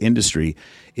this industry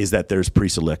is that there's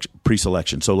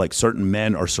pre-selection. So, like, certain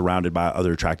men are surrounded by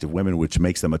other attractive women, which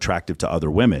makes them attractive to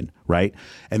other women, right?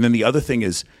 And then the other thing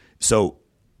is, so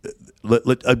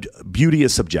beauty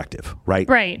is subjective, right?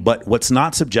 Right. But what's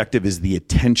not subjective is the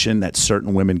attention that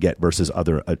certain women get versus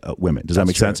other women. Does that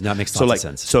make sense? That makes lots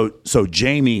of sense. So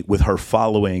Jamie, with her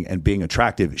following and being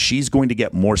attractive, she's going to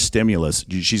get more stimulus.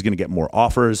 She's going to get more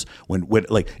offers. When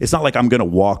like, it's not like I'm going to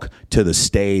walk to the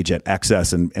stage at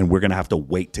XS and we're going to have to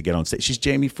wait to get on stage. She's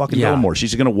Jamie fucking Villamore.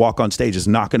 She's going to walk on stage. It's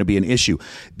not going to be an issue.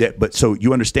 But so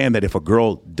you understand that if a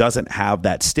girl doesn't have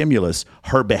that stimulus,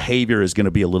 her behavior is going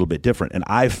to be a little bit different. And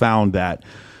I found that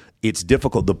it's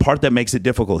difficult. The part that makes it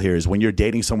difficult here is when you're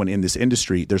dating someone in this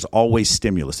industry, there's always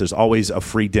stimulus. There's always a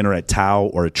free dinner at Tao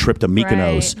or a trip to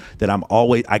Mykonos that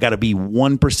I got to be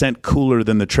 1% cooler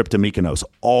than the trip to Mykonos.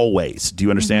 Always. Do you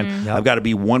understand? Mm-hmm. Yep. I've got to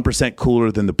be 1%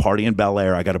 cooler than the party in Bel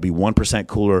Air. I got to be 1%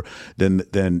 cooler than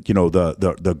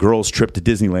the girls' trip to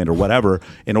Disneyland or whatever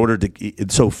in order to.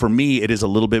 So for me, it is a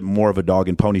little bit more of a dog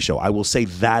and pony show. I will say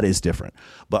that is different.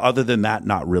 But other than that,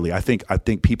 not really. I think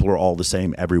people are all the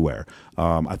same everywhere.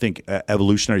 I think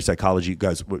evolutionary psychology,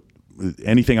 guys,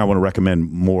 anything I want to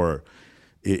recommend more,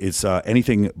 it's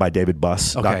anything by David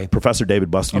Buss, Professor David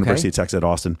Buss, University of Texas at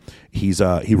Austin. He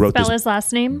wrote Spell his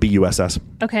last name? Buss.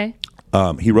 Okay.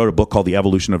 He wrote a book called The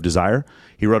Evolution of Desire.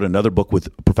 He wrote another book with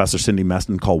Professor Cindy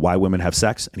Meston called Why Women Have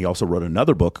Sex, and he also wrote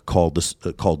another book called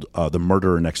The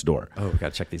Murderer Next Door. Oh, we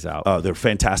got to check these out. They're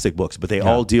fantastic books, but they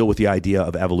all deal with the idea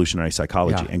of evolutionary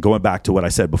psychology. And going back to what I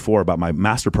said before about my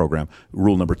master program,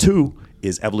 rule number 2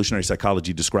 is evolutionary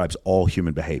psychology describes all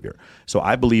human behavior. So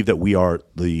I believe that we are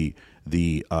the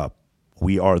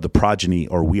progeny,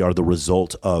 or we are the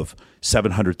result of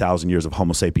 700,000 years of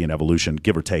Homo sapien evolution,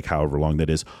 give or take however long that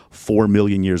is, 4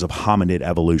 million years of hominid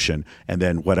evolution, and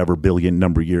then whatever billion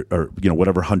number year, or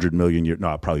whatever 100 million years, no,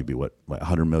 it'll probably be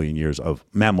 100 million years of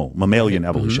mammalian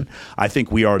evolution. Mm-hmm. I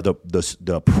think we are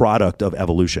the product of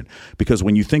evolution, because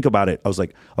when you think about it, I was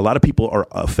like, a lot of people are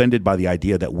offended by the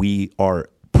idea that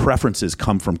preferences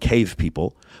come from cave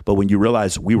people, but when you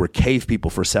realize we were cave people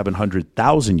for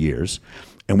 700,000 years,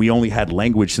 and we only had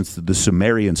language since the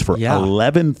Sumerians for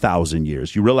 11,000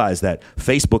 years. You realize that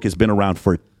Facebook has been around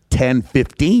for 10,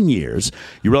 15 years.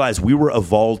 You realize we were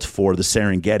evolved for the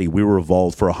Serengeti. We were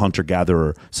evolved for a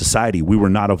hunter-gatherer society. We were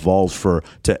not evolved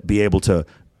to be able to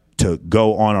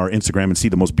go on our Instagram and see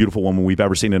the most beautiful woman we've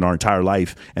ever seen in our entire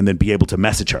life and then be able to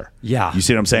message her. Yeah. You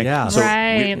see what I'm saying? Yeah. So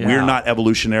we're not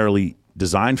evolutionarily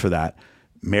designed for that.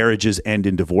 Marriages end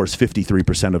in divorce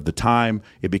 53% of the time.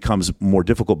 It becomes more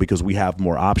difficult because we have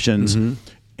more options. Mm-hmm.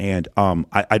 And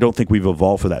I don't think we've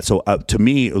evolved for that. So to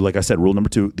me, like I said, rule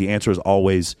number 2, the answer is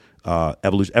always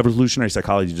evolutionary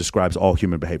psychology describes all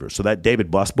human behavior. So that David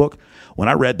Buss book, when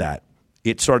I read that,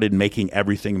 it started making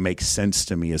everything make sense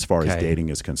to me as far as dating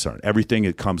is concerned. Everything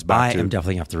it comes back to. I am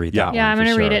definitely have to read that. Yeah, I'm going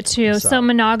to read it too. So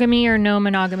monogamy or no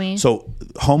monogamy? So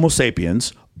Homo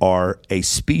sapiens are a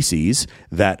species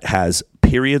that has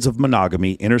periods of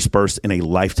monogamy interspersed in a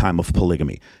lifetime of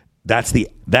polygamy.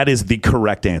 That is the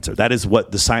correct answer. That is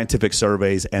what the scientific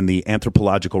surveys and the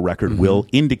anthropological record will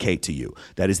indicate to you.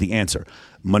 That is the answer.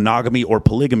 Monogamy or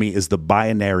polygamy is the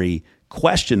binary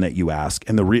question that you ask,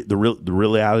 and the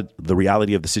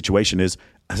reality of the situation is,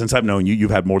 since I've known you,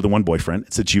 you've had more than one boyfriend.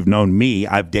 Since you've known me,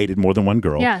 I've dated more than one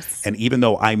girl. Yes. And even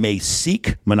though I may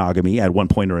seek monogamy at one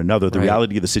point or another, the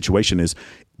reality of the situation is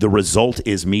the result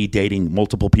is me dating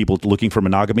multiple people looking for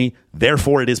monogamy.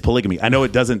 Therefore, it is polygamy. I know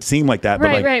it doesn't seem like that,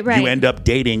 but you end up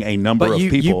dating a number of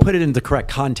people. You put it in the correct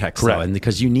context, though, and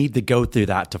because you need to go through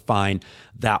that to find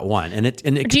that one. And it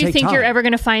Do you think you're ever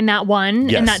going to find that one,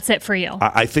 and that's it for you?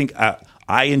 I think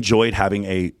I enjoyed having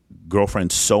a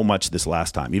girlfriend so much this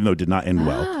last time, even though it did not end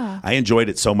well. I enjoyed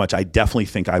it so much. I definitely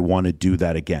think I want to do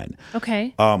that again.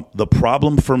 Okay. The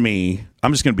problem for me,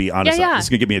 I'm just going to be honest. Yeah. This is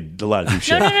going to give me a lot of deep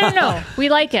shit. No. We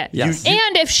like it. Yes.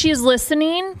 And if she's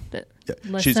listening,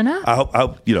 listen up. I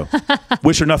hope,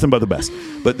 wish her nothing but the best.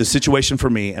 But the situation for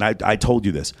me, and I told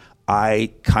you this,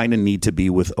 I kind of need to be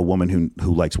with a woman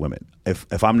who likes women.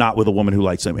 If I'm not with a woman who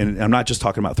likes them, and I'm not just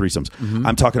talking about threesomes,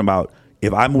 I'm talking about,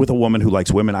 if I'm with a woman who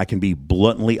likes women, I can be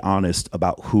bluntly honest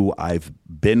about who I've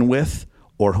been with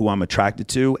or who I'm attracted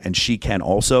to, and she can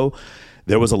also.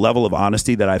 There was a level of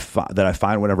honesty that I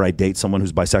find whenever I date someone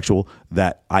who's bisexual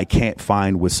that I can't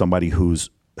find with somebody who's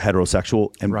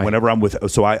heterosexual. And whenever I'm with,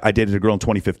 so I dated a girl in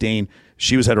 2015.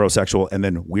 She was heterosexual, and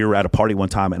then we were at a party one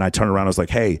time, and I turned around. I was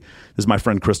like, "Hey, this is my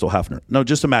friend Crystal Hefner." No,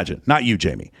 just imagine, not you,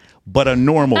 Jamie, but a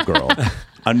normal girl.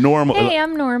 A normal. Hey,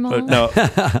 I'm normal. No,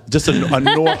 just a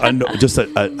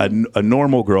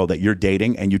normal girl that you're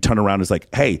dating, and you turn around and is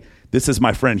like, "Hey, this is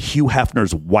my friend Hugh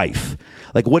Hefner's wife."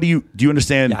 Like, what do you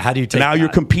understand? Yeah, how do you take now that? You're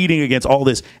competing against all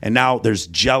this, and now there's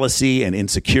jealousy and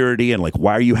insecurity, and like,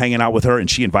 why are you hanging out with her? And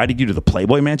she invited you to the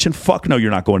Playboy Mansion? Fuck no,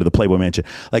 you're not going to the Playboy Mansion.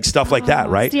 Like stuff like that,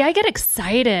 right? See, I get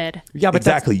excited. Yeah, but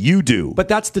exactly, you do. But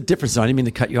that's the difference, though. I didn't mean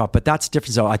to cut you off, but that's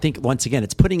different. So I think once again,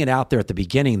 it's putting it out there at the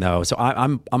beginning, though. So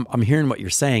I'm hearing what you're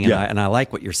saying, and I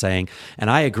like what you're saying, and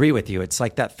I agree with you. It's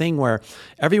like that thing where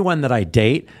everyone that I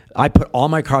date, I put all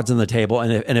my cards on the table,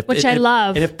 and if I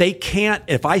love. And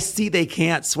if I see they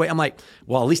can't sway, I'm like,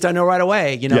 well, at least I know right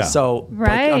away, So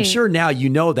right. I'm sure now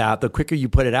that the quicker you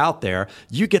put it out there,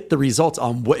 you get the results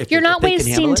on what. If you're not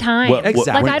wasting time.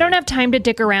 Exactly. Like I don't have time to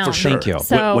dick around. For sure. Thank you.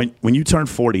 So when you turn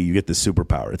 40, you get this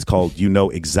superpower. It's called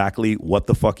exactly what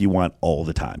the fuck you want all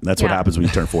the time. That's what happens when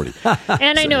you turn 40.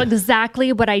 And I know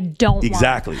exactly what I don't want.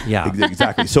 Exactly. Yeah.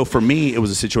 Exactly. So for me, it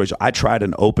was a situation. I tried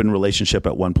an open relationship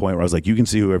at one point where I was like, you can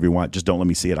see whoever you want, just don't let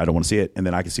me see it. I don't want to see it. And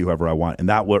then I can see whoever I want. And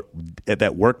that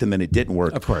worked, and then it didn't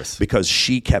work. Of course. Because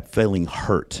she kept feeling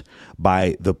hurt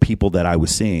by the people that I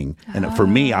was seeing. And for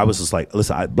me, I was just like,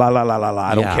 listen, blah, blah, blah, blah, blah.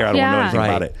 I don't care. I don't want to know anything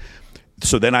about it.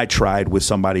 So then I tried with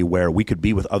somebody where we could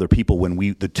be with other people when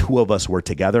the two of us were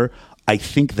together. I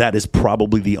think that is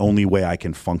probably the only way I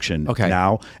can function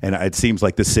now. And it seems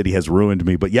like this city has ruined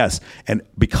me. But yes, and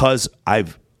because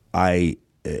I've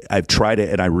tried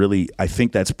it, and I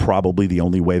think that's probably the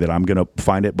only way that I'm going to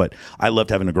find it. But I loved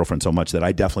having a girlfriend so much that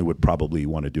I definitely would probably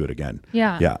want to do it again.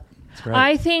 Yeah. Yeah.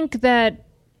 I think that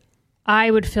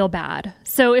I would feel bad.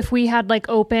 So if we had like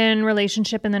open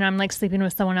relationship and then I'm like sleeping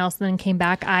with someone else and then came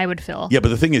back, I would feel. Yeah, but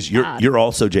the thing is, you're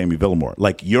also Jamie Villamore.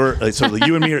 Like so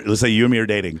you and me. Let's say you and me are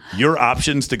dating. Your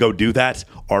options to go do that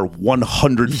are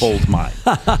 100-fold mine.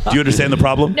 Do you understand the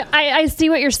problem? No, I see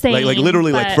what you're saying. Like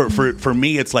literally, like for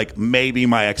me, it's like maybe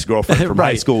my ex-girlfriend from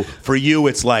high school. For you,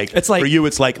 it's like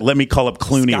let me call up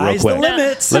Clooney real quick. The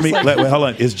limits. Wait, hold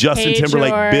on. Is Justin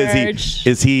Timberlake busy?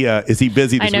 Is he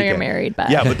busy this weekend? I know you're married, but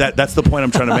yeah, but that's the point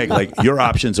I'm trying to make. Like your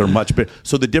options are much bigger.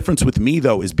 So the difference with me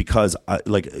though is because,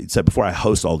 like I said before, I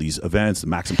host all these events, the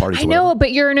Maxim parties. I know,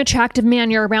 but you're an attractive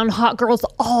man. You're around hot girls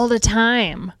all the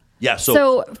time. Yeah.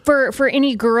 So for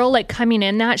any girl like coming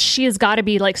in that, she has got to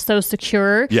be like so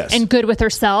secure and good with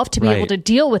herself to be able to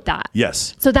deal with that.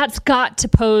 Yes. So that's got to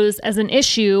pose as an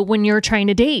issue when you're trying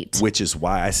to date. Which is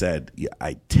why I said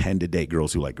I tend to date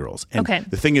girls who like girls. And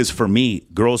the thing is, for me,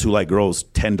 girls who like girls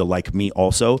tend to like me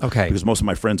also. Okay. Because most of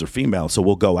my friends are female. So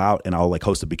we'll go out and I'll like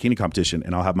host a bikini competition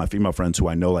and I'll have my female friends who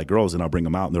I know like girls and I'll bring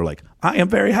them out and they're like, I am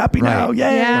very happy now.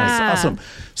 Yay. That's awesome.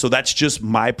 So that's just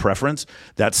my preference.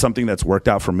 That's something that's worked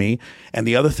out for me. And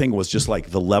the other thing was just like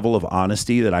the level of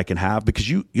honesty that I can have, because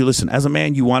you listen, as a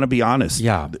man, you want to be honest.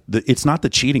 Yeah. It's not the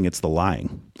cheating, it's the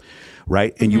lying.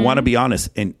 Right. And you want to be honest,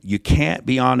 and you can't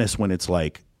be honest when it's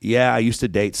like, yeah, I used to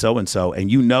date so-and-so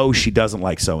and she doesn't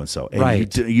like so-and-so.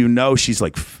 And she's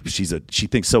like, she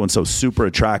thinks so-and-so super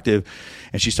attractive.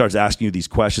 And she starts asking you these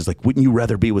questions like, wouldn't you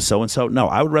rather be with so-and-so? No,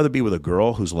 I would rather be with a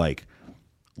girl who's like,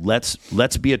 let's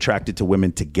be attracted to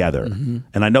women together. Mm-hmm.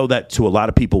 And I know that to a lot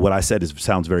of people, what I said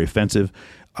sounds very offensive.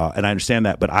 And I understand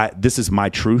that, but this is my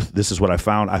truth. This is what I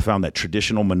found. I found that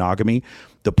traditional monogamy,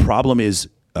 the problem is,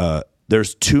 I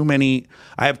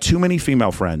have too many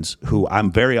female friends who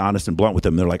I'm very honest and blunt with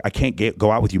them. They're like, I can't go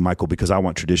out with you, Michael, because I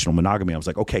want traditional monogamy. I was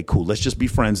like, okay, cool. Let's just be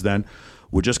friends then.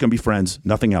 We're just going to be friends,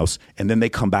 nothing else. And then they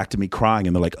come back to me crying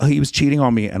and they're like, oh, he was cheating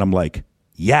on me. And I'm like,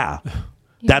 yeah.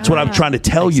 That's what I'm trying to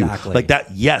tell you. Like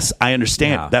that. Yes, I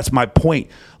understand. Yeah. That's my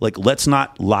point. Like, let's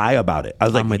not lie about it. I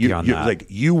was like, like,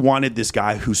 you wanted this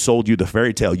guy who sold you the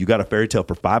fairy tale. You got a fairy tale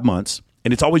for 5 months,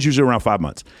 and it's always usually around 5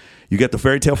 months. You get the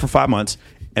fairy tale for 5 months,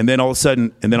 and then all of a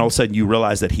sudden you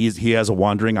realize that he has a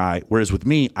wandering eye. Whereas with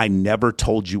me, I never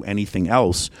told you anything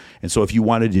else. And so if you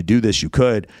wanted to do this, you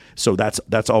could. So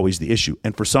that's always the issue.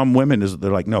 And for some women,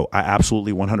 they're like, no, I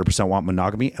absolutely 100% want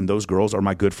monogamy, and those girls are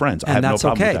my good friends. I have no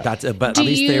problem with that. But at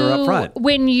least they were upfront.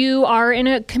 When you are in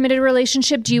a committed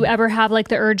relationship, do you ever have like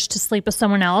the urge to sleep with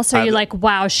someone else? Or are you like,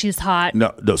 wow, she's hot?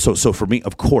 No. So for me,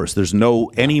 of course, there's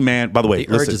any man. By the way,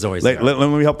 the urge is always there. Let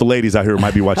me help the ladies out here who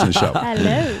might be watching the show.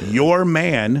 Hello. Your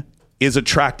man is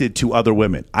attracted to other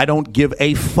women. I don't give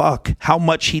a fuck how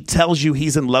much he tells you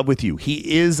he's in love with you.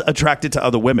 He is attracted to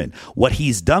other women. What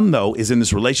he's done, though, is in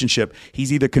this relationship,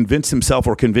 he's either convinced himself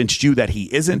or convinced you that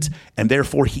he isn't, and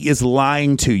therefore he is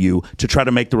lying to you to try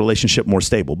to make the relationship more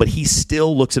stable. But he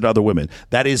still looks at other women.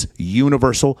 That is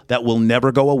universal. That will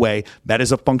never go away. That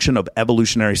is a function of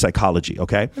evolutionary psychology,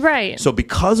 okay? Right. So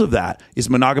because of that,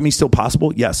 is monogamy still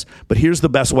possible? Yes. But here's the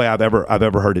best way I've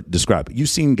ever heard it described. You've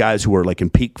seen guys who are like in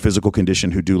peak physical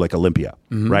condition who do like Olympia,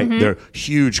 right? Mm-hmm. They're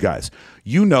huge guys.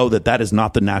 You know that is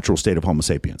not the natural state of Homo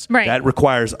sapiens. Right. That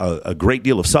requires a great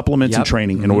deal of supplements and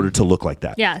training in order to look like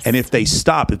that. Yes. And if they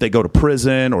go to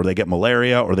prison or they get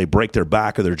malaria or they break their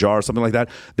back or their jaw or something like that,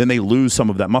 then they lose some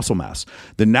of that muscle mass.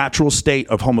 The natural state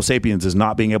of Homo sapiens is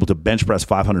not being able to bench press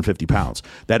 550 pounds.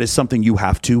 That is something you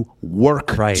have to work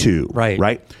to.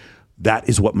 Right. That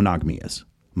is what monogamy is.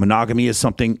 Monogamy is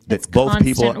something that both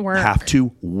people have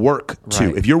to work to.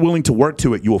 Right. If you're willing to work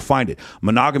to it, you will find it.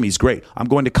 Monogamy is great. I'm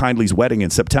going to Kindly's wedding in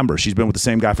September. She's been with the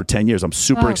same guy for 10 years. I'm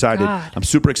super excited. God. I'm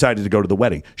super excited to go to the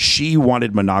wedding. She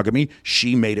wanted monogamy.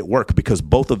 She made it work because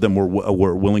both of them were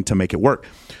willing to make it work.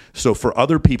 So for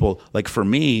other people, like for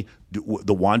me,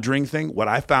 the wandering thing, what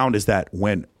I found is that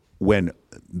when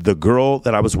the girl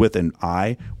that I was with and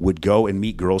I would go and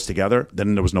meet girls together,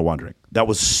 then there was no wandering. That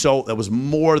was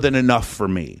more than enough for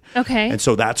me. Okay. And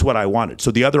so that's what I wanted.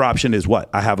 So the other option is what?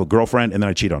 I have a girlfriend and then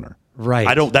I cheat on her. Right.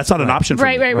 That's not an option for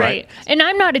me. Right. And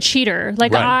I'm not a cheater.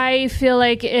 Like I feel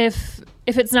like if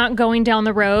it's not going down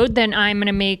the road, then I'm going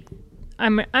to make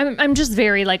I'm just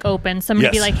very like open. So I'm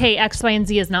going to be like, hey, X, Y, and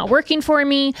Z is not working for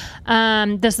me.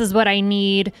 This is what I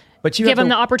need. But you give them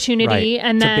the opportunity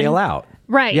and then to bail out.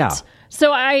 Right. Yeah.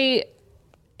 So I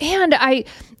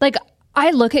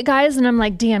look at guys and I'm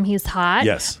like, damn, he's hot.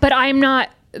 Yes. But I'm not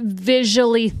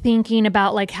visually thinking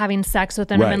about like having sex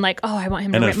with him and like, oh, I want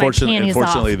him to rip my panties off.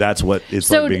 Unfortunately, that's what it's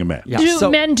like being a man. Yeah.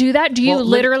 Do men do that? Do you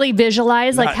literally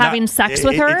visualize like having sex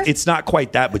with her? It's not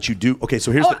quite that, but you do. Okay,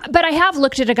 so here's but I have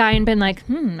looked at a guy and been like,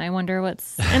 I wonder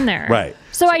what's in there. Right.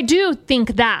 So I do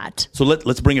think that. So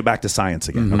let's bring it back to science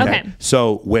again. Mm-hmm. Okay.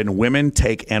 So when women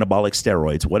take anabolic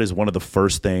steroids, what is one of the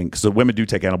first things? So women do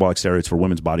take anabolic steroids for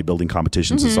women's bodybuilding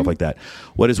competitions and stuff like that.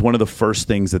 What is one of the first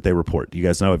things that they report? Do you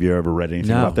guys know? Have you ever read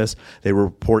anything about this? They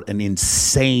report an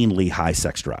insanely high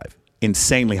sex drive.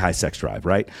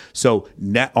 Right? So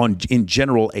in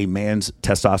general, a man's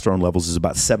testosterone levels is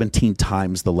about 17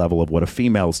 times the level of what a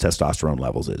female's testosterone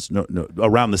levels is. No,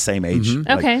 around the same age.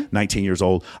 Mm-hmm. Okay. 19 years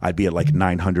old, I'd be at like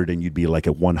 900 and you'd be like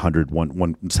at 100,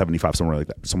 175, somewhere like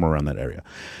that, somewhere around that area.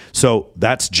 So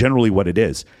that's generally what it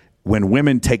is. When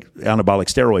women take anabolic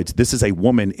steroids, this is a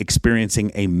woman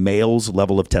experiencing a male's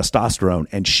level of testosterone,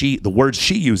 and the word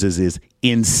she uses is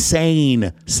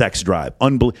insane sex drive.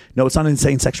 No, it's not an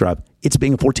insane sex drive. It's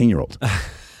being a 14-year-old.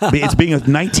 It's being a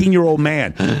 19-year-old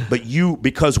man. But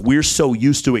because we're so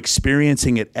used to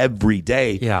experiencing it every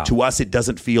day, to us it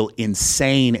doesn't feel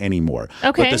insane anymore.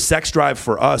 Okay. But the sex drive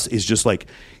for us is just like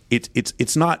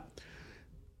it's not.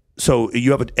 So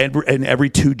you have in every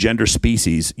two gender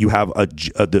species, you have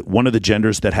one of the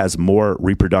genders that has more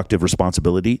reproductive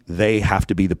responsibility. They have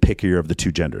to be the pickier of the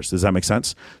two genders. Does that make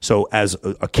sense? So as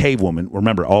a cave woman,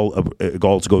 remember, all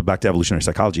go back to evolutionary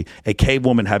psychology. A cave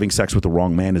woman having sex with the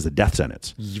wrong man is a death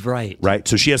sentence. Right.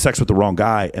 So she has sex with the wrong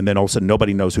guy, and then all of a sudden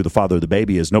nobody knows who the father of the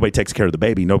baby is. Nobody takes care of the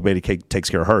baby. Nobody takes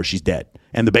care of her. She's dead,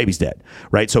 and the baby's dead.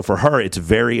 Right. So for her, it's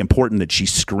very important that she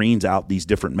screens out these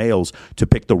different males to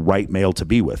pick the right male to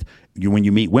be with. When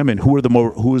you meet women, who's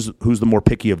the more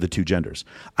picky of the two genders?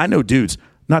 I know dudes.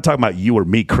 Not talking about you or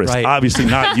me, Chris. Right. Obviously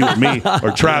not you or me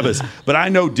or Travis. But I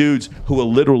know dudes who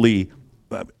will literally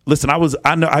listen.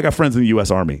 I got friends in the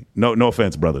U.S. Army. No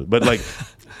offense, brother, but like.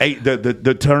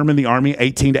 The term in the Army,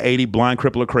 18 to 80, blind,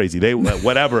 cripple, or crazy. They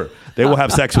will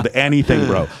have sex with anything,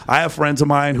 bro. I have friends of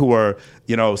mine who are,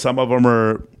 some of them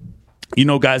are.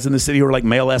 Guys in the city who are like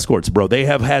male escorts, bro. They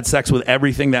have had sex with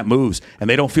everything that moves, and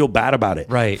they don't feel bad about it.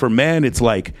 Right. For men, it's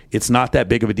like, it's not that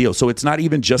big of a deal. So it's not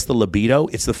even just the libido.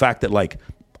 It's the fact that, like,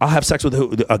 I'll have sex with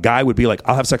a guy would be like,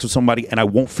 I'll have sex with somebody and I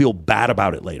won't feel bad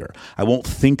about it later. I won't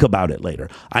think about it later.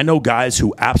 I know guys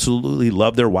who absolutely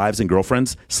love their wives and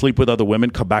girlfriends, sleep with other women,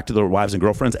 come back to their wives and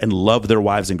girlfriends, and love their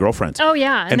wives and girlfriends. Oh,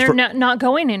 yeah. And they're not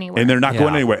going anywhere. And they're not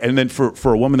going anywhere. And then for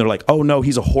a woman, they're like, oh, no,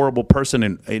 he's a horrible person.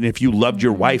 And if you loved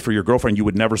your wife or your girlfriend, you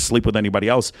would never sleep with anybody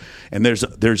else. And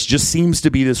there's just seems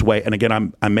to be this way. And again,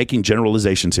 I'm making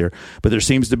generalizations here, but there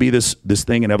seems to be this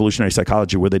thing in evolutionary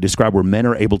psychology where they describe where men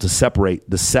are able to separate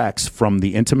the sex from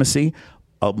the intimacy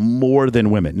more than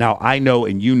women. Now, I know,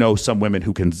 and some women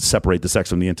who can separate the sex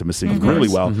from the intimacy really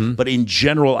well. Mm-hmm. But in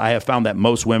general, I have found that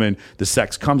most women, the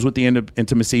sex comes with the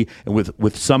intimacy, and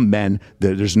with some men,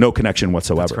 there's no connection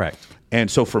whatsoever. That's correct.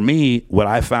 And so for me, what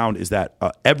I found is that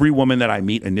every woman that I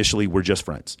meet initially, we're just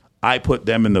friends. I put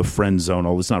them in the friend zone.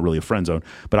 Oh, it's not really a friend zone,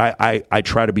 but I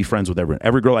try to be friends with everyone.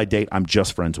 Every girl I date, I'm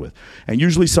just friends with. And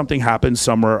usually something happens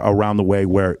somewhere around the way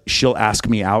where she'll ask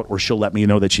me out or she'll let me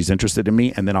know that she's interested in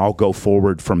me, and then I'll go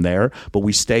forward from there. But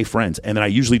we stay friends. And then I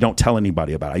usually don't tell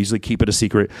anybody about it. I usually keep it a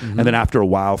secret. Mm-hmm. And then after a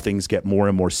while, things get more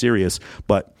and more serious.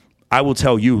 But I will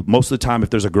tell you, most of the time,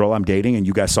 if there's a girl I'm dating and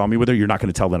you guys saw me with her, you're not going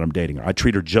to tell that I'm dating her. I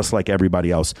treat her just like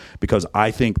everybody else because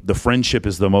I think the friendship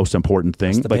is the most important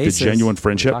thing, like the genuine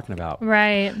friendship. Talking about.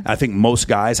 Right. I think most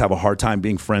guys have a hard time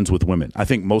being friends with women. I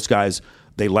think most guys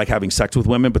they like having sex with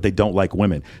women, but they don't like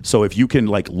women. So if you can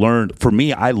like learn, for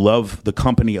me, I love the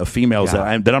company of females that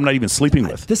I'm not even sleeping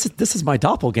with. This is my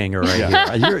doppelganger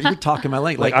right here. You're talking my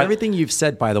language. Like everything you've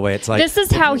said, by the way, it's like this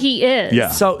is how he is. Yeah.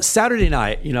 So Saturday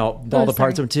night, all the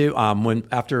parts of him too. When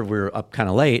after we were up kind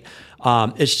of late,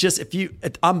 it's just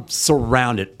I'm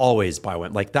surrounded always by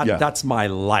women. Like that. Yeah. That's my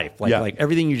life. Like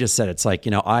everything you just said. It's like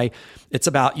it's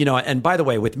about and by the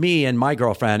way, with me and my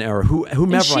girlfriend or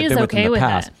whomever I've been with in the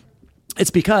past. It's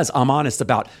because I'm honest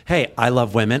about, hey, I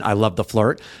love women. I love the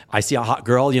flirt. I see a hot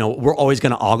girl, we're always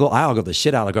going to I ogle the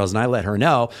shit out of girls and I let her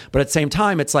know. But at the same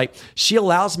time, it's like she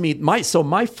allows me, my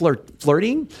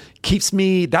flirting keeps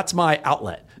me, that's my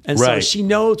outlet. And so she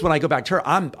knows when I go back to her,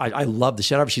 I love the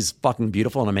shit out of her. She's fucking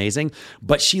beautiful and amazing.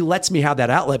 But she lets me have that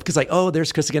outlet because like, oh,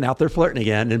 there's Chris again out there flirting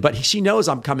again. But she knows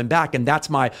I'm coming back and that's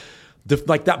my...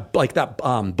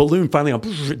 that balloon finally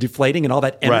deflating and all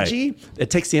that energy,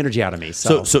 it takes the energy out of me.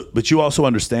 So but you also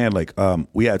understand, like,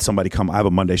 we had somebody come. I have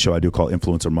a Monday show I do called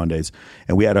Influencer Mondays,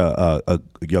 and we had a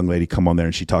young lady come on there,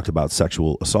 and she talked about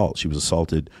sexual assault. She was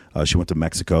assaulted. She went to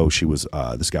Mexico. She was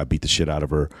this guy beat the shit out of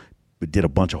her, did a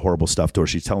bunch of horrible stuff to her.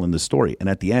 She's telling this story, and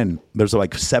at the end, there's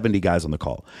like 70 guys on the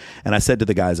call, and I said to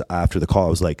the guys after the call, I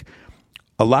was like,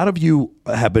 a lot of you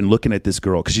have been looking at this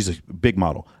girl because she's a big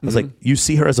model. I was like, you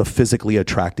see her as a physically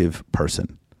attractive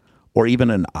person or even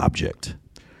an object.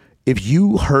 If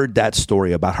you heard that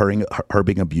story about her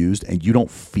being abused and you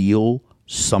don't feel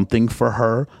something for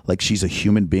her, like she's a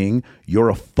human being, you're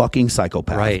a fucking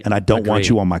psychopath. Right. And I don't want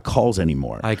you on my calls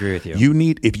anymore. I agree with you.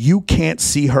 If you can't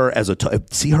see her as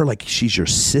see her like she's your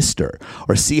sister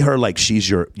or see her like she's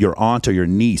your aunt or your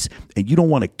niece, and you don't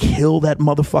want to kill that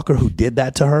motherfucker who did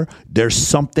that to her, there's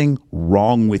something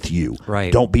wrong with you.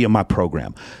 Right. Don't be in my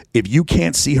program. If you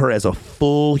can't see her as a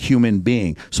full human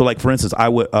being, so like for instance, I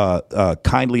would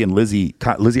Kindly and Lizzie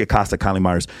Acosta, Kindly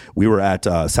Myers, we were at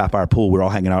Sapphire Pool. We were all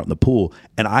hanging out in the pool,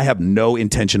 and I have no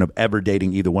intention of ever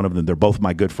dating either one of them. They're both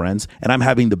my good friends, and I'm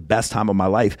having the best time of my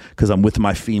life because I'm with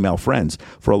my female friends.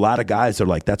 For a lot of guys, they're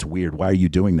like, "That's weird. Why are you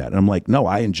doing that?" And I'm like, "No,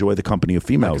 I enjoy the company of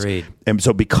females." Agreed. And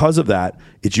so because of that,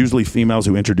 it's usually females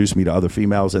who introduce me to other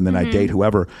females, and then I date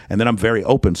whoever, and then I'm very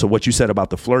open. So what you said about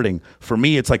the flirting, for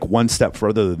me, it's like one step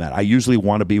further than that. I usually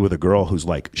want to be with a girl who's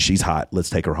like, she's hot,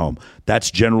 let's take her home. That's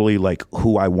generally like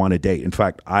who I want to date. In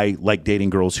fact, I like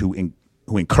dating girls who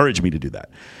encourage me to do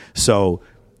that. So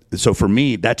for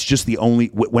me, that's just the only.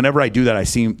 Whenever I do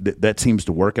that, that seems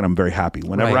to work, and I'm very happy.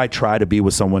 Whenever I try to be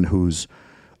with someone who's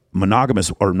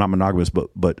monogamous or not monogamous,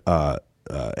 but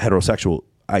heterosexual,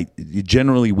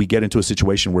 generally we get into a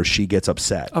situation where she gets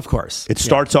upset. Of course, it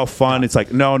starts off fun. It's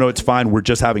like no, it's fine. We're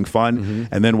just having fun,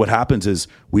 and then what happens is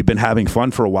we've been having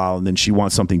fun for a while, and then she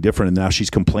wants something different, and now she's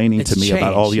complaining to me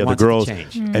about all the other girls,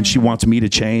 and she wants me to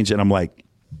change, and I'm like,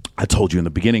 I told you in the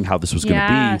beginning how this was going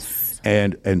to be.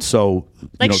 And so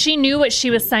like she knew what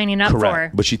she was signing up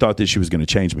for, but she thought that she was going to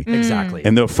change me. Exactly.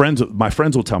 And my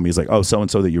friends will tell me, it's like, oh, so and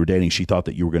so that you were dating, she thought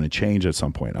that you were going to change at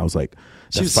some point. I was like,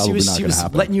 that's probably not going to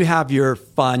happen. Letting you have your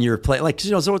fun, your play, like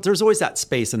so there's always that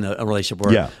space in a relationship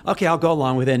where okay, I'll go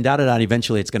along with it, and and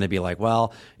eventually it's going to be like,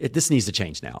 well, this needs to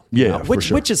change now.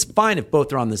 Which is fine if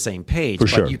both are on the same page.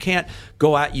 But you can't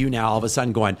go at you now all of a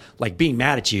sudden going like being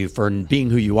mad at you for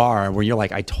being who you are, when you're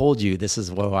like, I told you this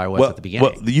is what I was at the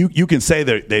beginning. Well, you can say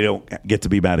that they don't get to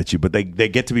be mad at you, but they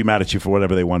get to be mad at you for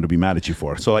whatever they wanted to be mad at you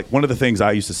for. So like one of the things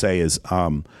I used to say is,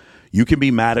 you can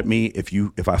be mad at me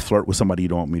if I flirt with somebody you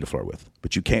don't want me to flirt with,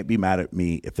 but you can't be mad at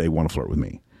me if they want to flirt with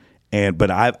me.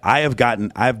 But I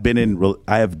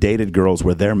have dated girls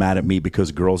where they're mad at me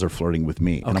because girls are flirting with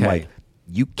me, and I'm like,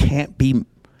 you can't be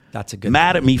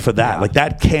mad at me for that. Like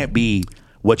that can't be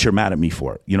what you're mad at me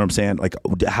for. You know what I'm saying? Like,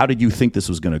 how did you think this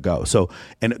was going to go? So,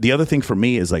 and the other thing for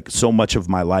me is like so much of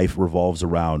my life revolves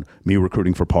around me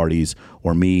recruiting for parties,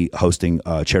 or me hosting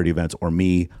charity events, or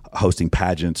me hosting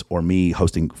pageants, or me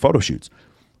hosting photo shoots.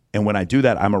 And when I do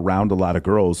that, I'm around a lot of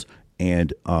girls.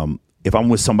 And if I'm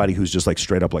with somebody who's just like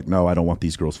straight up like, no, I don't want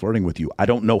these girls flirting with you, I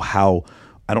don't know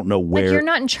where. Like you're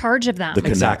not in charge of them.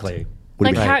 Exactly.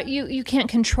 Like how you can't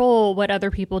control what other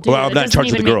people do. Well, I'm not in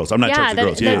charge of the girls. I'm not in charge of the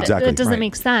girls. Yeah, exactly. That doesn't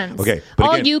make sense. Okay.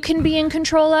 All you can be in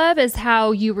control of is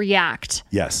how you react.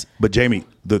 Yes. But Jamie,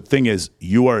 the thing is,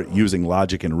 you are using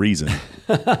logic and reason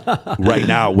right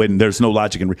now when there's no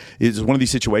logic and it's one of these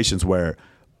situations where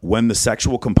when the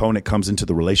sexual component comes into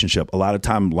the relationship, a lot of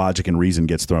time logic and reason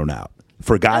gets thrown out.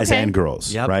 For guys and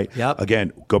girls, right? Yep.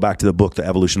 Again, go back to the book, The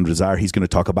Evolution of Desire. He's going to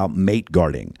talk about mate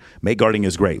guarding. Mate guarding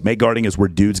is great. Mate guarding is where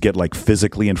dudes get like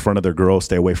physically in front of their girl,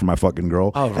 stay away from my fucking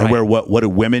girl. Oh, right. And where what do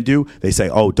women do? They say,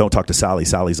 oh, don't talk to Sally.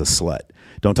 Sally's a slut.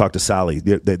 Don't talk to Sally.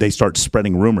 They start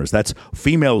spreading rumors. That's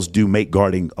females do mate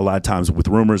guarding a lot of times with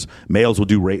rumors. Males will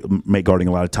do mate guarding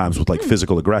a lot of times with like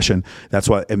physical aggression. That's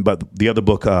why. But the other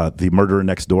book, The Murderer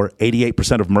Next Door,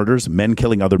 88% of murders, men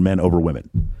killing other men over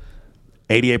women.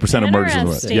 88% of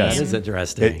murders. Yes, that is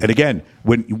interesting. And again,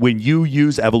 when you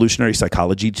use evolutionary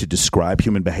psychology to describe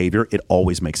human behavior, it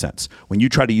always makes sense. When you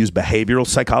try to use behavioral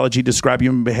psychology to describe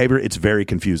human behavior, it's very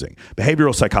confusing.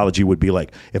 Behavioral psychology would be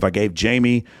like if I gave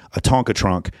Jamie a Tonka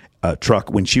truck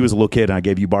when she was a little kid and I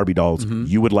gave you Barbie dolls,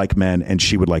 you would like men and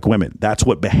she would like women. That's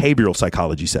what behavioral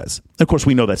psychology says. Of course,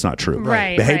 we know that's not true.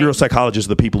 Right, behavioral psychologists are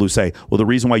the people who say, well, the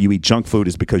reason why you eat junk food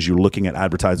is because you're looking at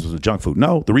advertisements of junk food.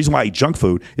 No, the reason why I eat junk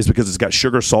food is because it's got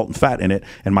sugar, salt, and fat in it,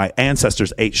 and my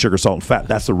ancestors ate sugar, salt, and fat.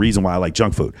 That's the reason why I like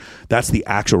junk food. That's the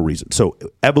actual reason. So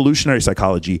evolutionary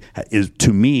psychology is,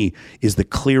 to me, is the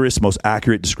clearest, most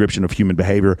accurate description of human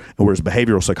behavior, and whereas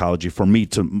behavioral psychology, for me,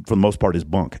 for the most part, is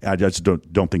bunk. I just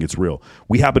don't think it's real.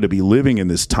 We happen to be living in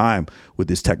this time with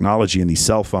this technology and these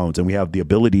cell phones, and we have the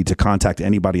ability to contact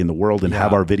anybody in the world and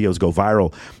have our videos go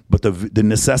viral. But the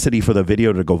necessity for the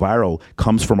video to go viral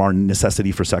comes from our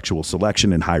necessity for sexual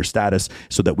selection and higher status,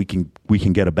 so that we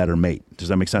can get a better mate. Does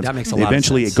that make sense? That makes a lot of sense.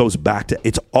 Eventually, it goes back to.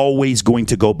 It's always going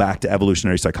to go back to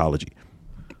evolutionary psychology.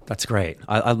 That's great.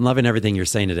 I'm loving everything you're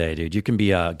saying today, dude. You can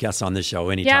be a guest on this show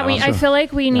anytime. Yeah, I feel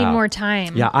like we need more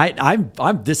time. Yeah,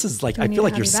 I'm. This is like I feel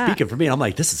like you're speaking for me. And I'm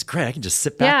like, this is great. I can just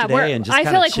sit back today and just. I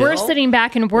feel like we're sitting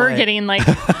back and we're getting like.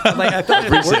 I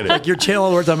feel like you're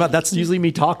channeling words I'm about. That's usually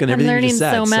me talking. Everything you just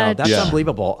said. So much. So that's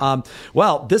unbelievable.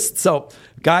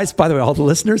 Guys, by the way, all the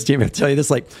listeners, Jamie, I'll tell you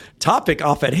this topic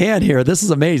off at hand here. This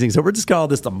is amazing. So we're just calling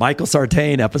this the Michael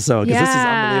Sartain episode because this is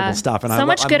unbelievable stuff. And so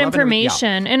much good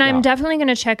information. And I'm definitely going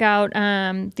to check out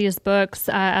these books,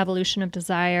 Evolution of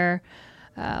Desire,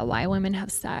 Why Women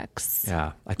Have Sex.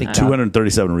 Yeah, I think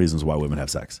 237 reasons why women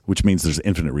have sex, which means there's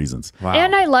infinite reasons. Wow.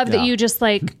 And I love that you just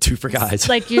like two for guys.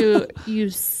 Like you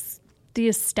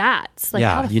these stats. Like,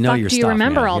 how the fuck do you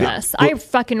remember all this? I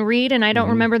fucking read and I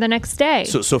don't remember the next day.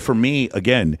 So for me,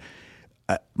 again,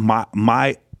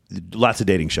 my lots of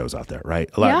dating shows out there, right?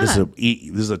 This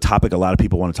is a topic a lot of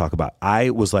people want to talk about. I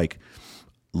was like,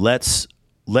 let's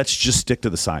just stick to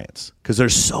the science, because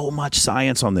there's so much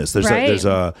science on this. There's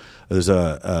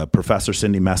a professor,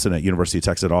 Cindy Messin at University of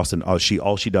Texas at Austin. All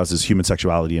she does is human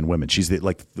sexuality in women. She's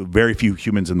very few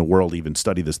humans in the world even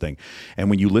study this thing. And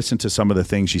when you listen to some of the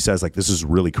things she says, like, this is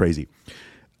really crazy.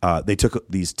 They took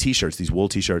these T-shirts, these wool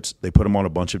T-shirts, they put them on a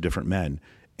bunch of different men.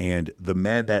 And the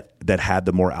men that had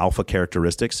the more alpha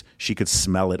characteristics, she could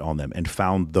smell it on them and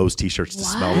found those T-shirts to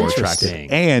smell more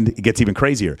attractive. And it gets even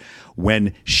crazier.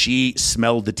 When she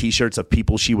smelled the T-shirts of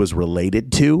people she was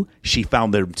related to, she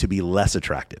found them to be less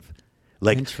attractive.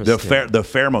 Like the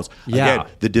pheromones. Yeah. Again,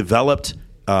 the developed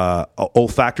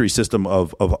olfactory system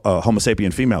of Homo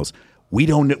sapien females. We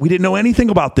didn't know anything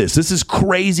about this. This is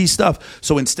crazy stuff.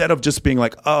 So instead of just being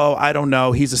like, oh, I don't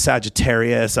know, he's a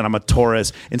Sagittarius and I'm a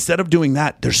Taurus, instead of doing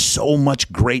that, there's so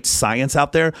much great science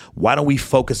out there. Why don't we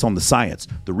focus on the science?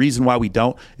 The reason why we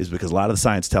don't is because a lot of the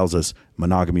science tells us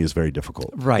monogamy is very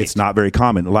difficult. Right. It's not very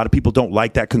common. A lot of people don't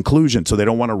like that conclusion, so they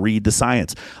don't want to read the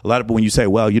science. When you say,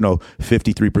 well,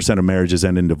 53% of marriages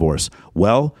end in divorce.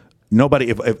 Well, nobody,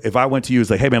 if I went to you and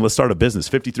was like, hey man, let's start a business,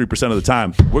 53% of the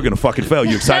time we're going to fucking fail.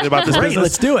 You excited about this business?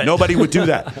 Let's do it. Nobody would do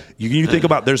that. You think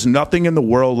about, there's nothing in the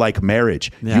world like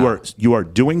marriage. Yeah. You are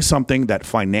doing something that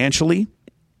financially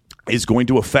is going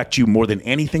to affect you more than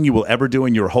anything you will ever do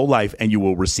in your whole life, and you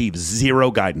will receive zero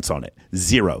guidance on it.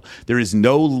 Zero. There is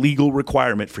no legal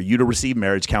requirement for you to receive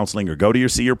marriage counseling or go to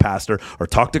see your pastor or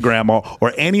talk to grandma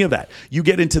or any of that. You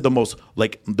get into the most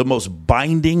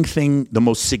binding thing, the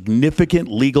most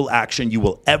significant legal action you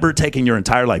will ever take in your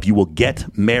entire life. You will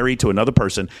get married to another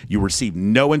person. You receive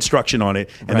no instruction on it,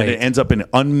 and then it ends up in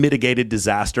unmitigated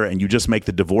disaster, and you just make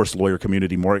the divorce lawyer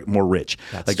community more rich.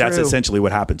 That's essentially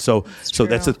what happens. So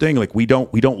that's the thing. Like we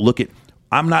don't look at.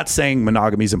 I'm not saying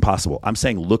monogamy is impossible. I'm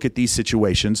saying look at these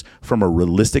situations from a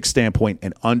realistic standpoint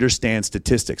and understand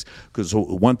statistics. Because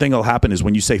one thing that'll happen is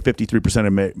when you say 53%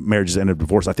 of marriages end in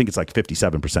divorce, I think it's like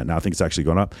 57% now. I think it's actually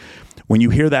going up. When you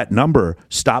hear that number,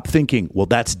 stop thinking, well,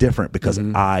 that's different because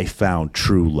I found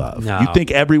true love. No. You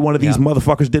think every one of these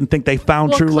motherfuckers didn't think they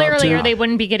found true love too? Clearly, or they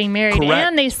wouldn't be getting married. Correct.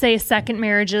 And they say second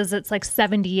marriages, it's like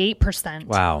 78%.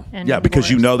 Wow. Yeah,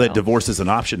 because you know that divorce is an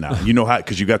option now. You know how,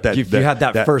 because you got that. You had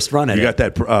that first run at it. You got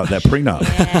that prenup.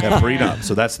 Yeah. That prenup.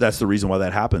 So that's the reason why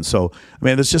that happens. So,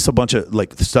 man, there's just a bunch of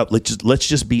stuff. Let's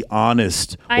just be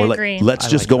honest. I agree. Let's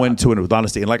just go into it with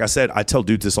honesty. And like I said, I tell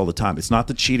dudes this all the time. It's not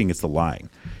the cheating, it's the lying.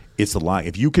 it's the lying.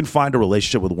 If you can find a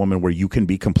relationship with a woman where you can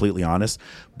be completely honest,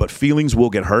 but feelings will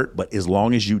get hurt, but as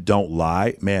long as you don't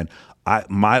lie, man,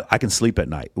 I can sleep at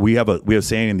night. We have a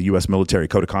saying in the U.S. military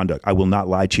code of conduct: I will not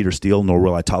lie, cheat, or steal, nor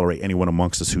will I tolerate anyone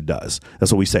amongst us who does.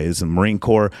 That's what we say. It's in Marine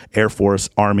Corps, Air Force,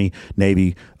 Army,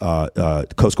 Navy,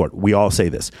 Coast Guard. We all say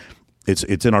this.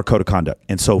 It's in our code of conduct.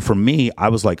 And so for me, I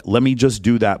was like, let me just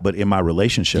do that, but in my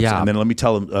relationships. Yeah. And then let me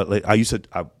tell them,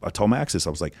 I told my exes, I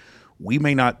was like, we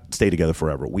may not stay together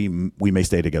forever. We may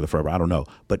stay together forever. I don't know.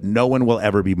 But no one will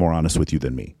ever be more honest with you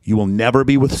than me. You will never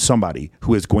be with somebody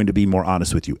who is going to be more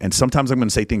honest with you. And sometimes I'm going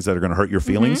to say things that are going to hurt your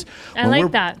feelings. I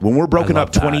like that. When we're broken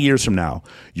up 20 years from now,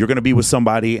 you're going to be with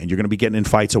somebody and you're going to be getting in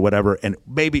fights or whatever. And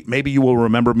maybe you will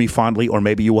remember me fondly, or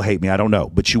maybe you will hate me. I don't know.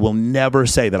 But you will never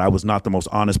say that I was not the most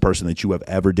honest person that you have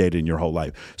ever dated in your whole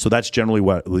life. So that's generally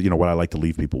what I like to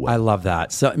leave people with. I love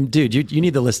that. So, dude, you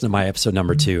need to listen to my episode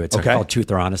number 2. It's called Truth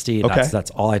or Honesty.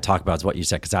 That's all I talk about is what you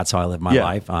said, because that's how I live my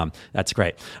life. That's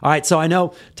great. All right, so I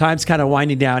know time's kind of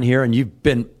winding down here, and you've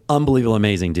been unbelievable,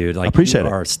 amazing, dude. Like, appreciate you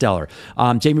are stellar.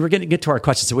 Jamie, we're going to get to our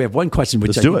questions. So we have one question,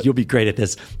 which I think you'll be great at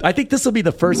this. I think this will be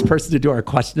the first person to do our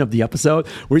question of the episode,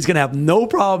 where he's going to have no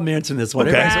problem answering this one.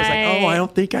 Everybody's like, oh, I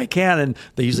don't think I can. And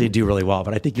they usually do really well,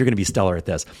 but I think you're going to be stellar at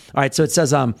this. All right, so it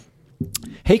says,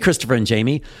 hey, Christopher and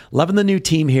Jamie, loving the new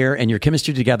team here, and your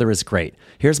chemistry together is great.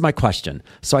 Here's my question.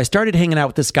 So I started hanging out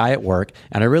with this guy at work,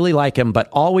 and I really like him, but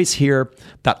always hear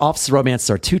that office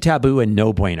romances are too taboo and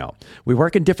no bueno. We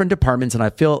work in different departments, and I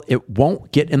feel it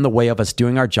won't get in the way of us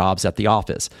doing our jobs at the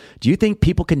office. Do you think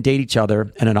people can date each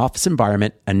other in an office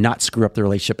environment and not screw up the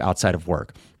relationship outside of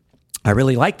work? I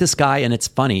really like this guy, and it's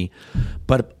funny,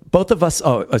 but both of us,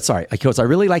 I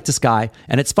really like this guy,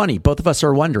 and it's funny. Both of us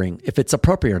are wondering if it's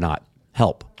appropriate or not.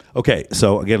 Help. Okay,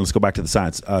 so again, let's go back to the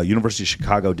science. University of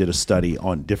Chicago did a study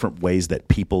on different ways that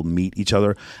people meet each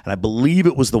other, and I believe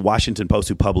it was the Washington Post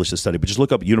who published the study, but just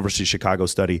look up University of Chicago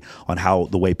study on how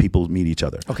the way people meet each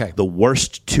other. Okay. The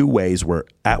worst 2 ways were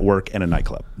at work and a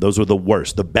nightclub. Those were the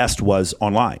worst. The best was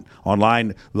online.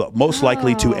 Online, most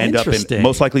likely to end up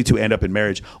in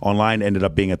marriage. Online ended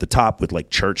up being at the top, with like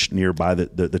church nearby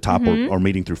the top, or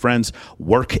meeting through friends.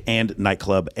 Work and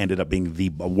nightclub ended up being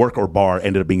work or bar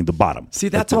ended up being the bottom. See,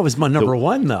 that's always my number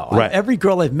one, though. Right. Every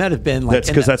girl I've met have been like... That's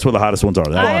because that's where the hottest ones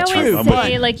are. I always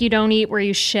say, like, you don't eat where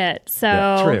you shit. So...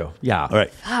 Yeah, true. Yeah. All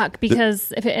right. Fuck,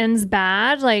 because if it ends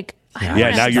bad, like...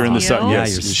 now you're in the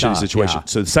shitty situation. Yeah.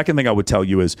 So the second thing I would tell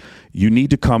you is you need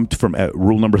to come from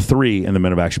rule number 3 in the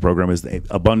Men of Action program is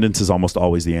abundance is almost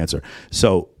always the answer.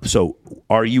 So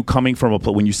are you coming from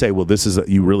when you say, well,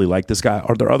 you really like this guy?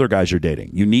 Are there other guys you're dating?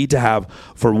 You need to have,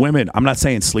 for women, I'm not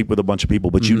saying sleep with a bunch of people,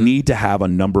 but you need to have a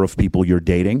number of people you're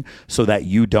dating so that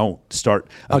you don't start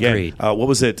again. Agreed. What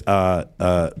was it?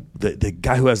 The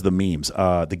guy who has the memes,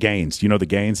 the Gaines. You know the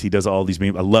Gaines? He does all these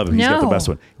memes. I love him. He's got the best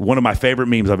one. One of my favorite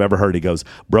memes I've ever heard. He goes,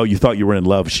 bro, you thought you were in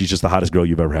love. She's just the hottest girl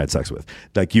you've ever had sex with.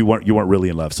 Like you weren't really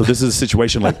in love. So this is a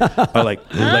situation like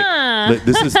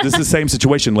this is the same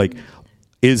situation. Like,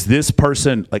 is this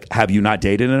person, like, have you not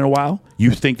dated in a while? You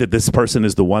think that this person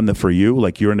is the one that for you?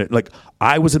 Like, you're in it. Like,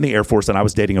 I was in the Air Force and I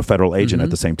was dating a federal agent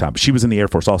at the same time. She was in the Air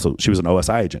Force also. She was an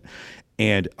OSI agent.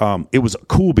 And it was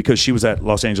cool because she was at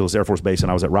Los Angeles Air Force Base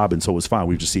and I was at Robin. So it was fine.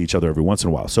 We would just see each other every once in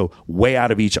a while. So way out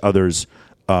of each other's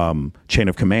chain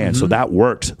of command. So that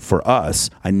worked for us.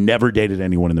 I never dated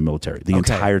anyone in the military the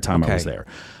entire time I was there.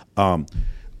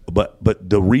 But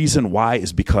the reason why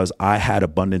is because I had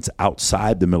abundance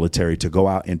outside the military to go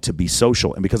out and to be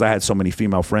social. And because I had so many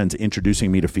female friends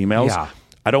introducing me to females,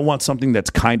 I don't want something that's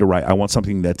kind of right. I want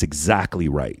something that's exactly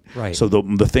right. Right. So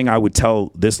the thing I would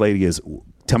tell this lady is,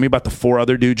 tell me about the 4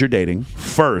 other dudes you're dating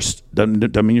first.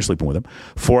 Doesn't mean you're sleeping with them.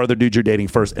 4 other dudes you're dating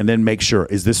first, and then make sure,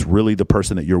 is this really the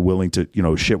person that you're willing to,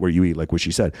 shit where you eat, like what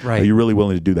she said? Right. Are you really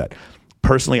willing to do that?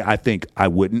 Personally, I think I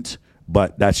wouldn't.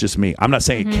 But that's just me. I'm not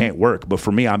saying it can't work, but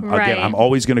for me, I'm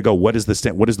always going to go, what is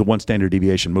the one standard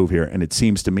deviation move here? And it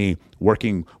seems to me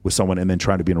working with someone and then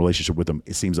trying to be in a relationship with them,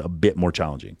 it seems a bit more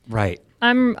challenging. Right.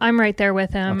 I'm right there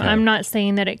with him. Okay. I'm not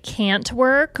saying that it can't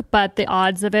work, but the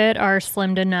odds of it are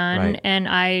slim to none, and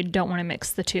I don't want to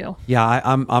mix the two. Yeah,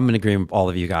 I'm in agreement with all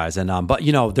of you guys, and but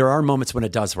there are moments when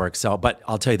it does work. So, but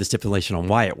I'll tell you the stipulation on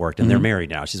why it worked, and they're married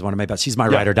now. She's one of my best. She's my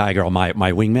ride or die girl, my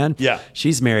wingman. Yeah,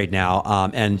 she's married now,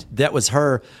 and that was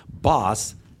her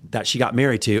boss. that she got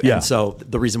married to. And so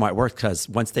the reason why it worked, because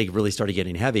once they really started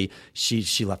getting heavy,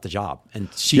 she left the job.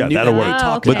 And she knew that'll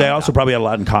work. But they also probably had a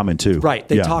lot in common too. Right.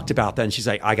 They talked about that. And she's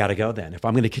like, I got to go then. If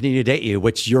I'm going to continue to date you,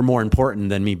 which you're more important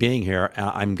than me being here,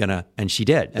 I'm going to. And she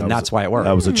did. And that's why it worked.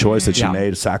 That was a choice that she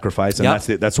made, a sacrifice. And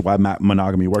that's why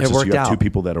monogamy works. It worked you have two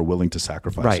people that are willing to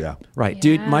sacrifice. Right. Yeah. Right.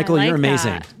 Dude, Michael, you're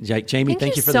amazing. Jamie,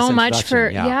 thank you for so much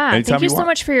for thank you so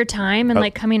much for your time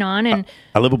and coming on. And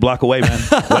I live a block away, man.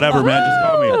 Whatever, man. Just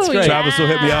call me. That's great. Travis will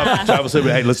hit me up. Travis will hit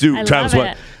me. Hey, let's do Travis.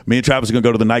 What? Me and Travis are going to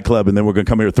go to the nightclub, and then we're going to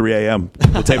come here at 3 a.m.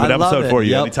 We'll tape an episode for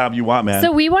you anytime you want, man.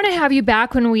 So we want to have you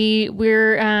back when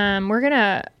we're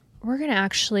gonna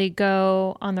actually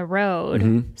go on the road.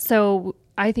 Mm-hmm. So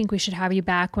I think we should have you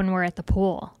back when we're at the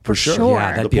pool. For sure.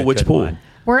 Yeah, that'd be which pool? One.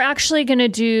 We're actually going to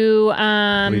do.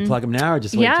 Can we plug them now or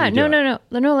just wait till you do it?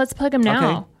 No. Let's plug them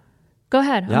now. Okay. Go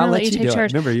ahead. Yeah, I'm gonna let you take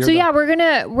charge.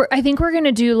 Remember, I think we're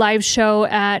gonna do live show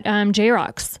at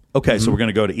J-Rocks. Okay, so we're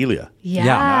gonna go to Elia. Yeah.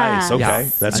 Nice. Okay,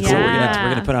 that's cool. We're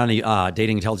gonna put on a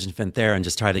dating intelligence event there and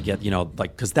just try to get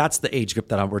because that's the age group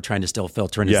that we're trying to still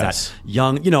filter in. Is that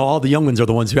young? All the young ones are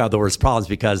the ones who have the worst problems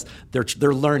because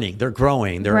they're learning, they're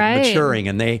growing, they're maturing,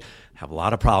 and they have a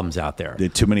lot of problems out there.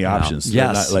 Too many options.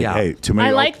 Yes. Hey, too many.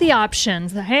 I like the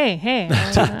options. Hey.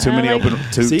 Too many open.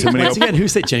 Too many. Once again, who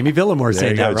said Jamie Villamore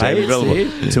saying that, right? Jamie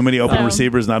Villamore. Too many open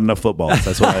receivers, not enough footballs.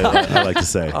 That's what I like to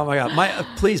say. Oh my God!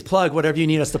 Please plug whatever you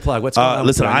need us to plug. What's going on?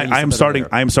 Listen, I am starting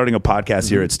a podcast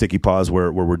here at Sticky Paws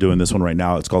where we're doing this one right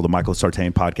now. It's called the Michael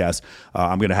Sartain Podcast.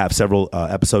 I'm going to have several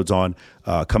episodes on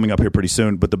coming up here pretty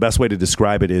soon. But the best way to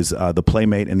describe it is the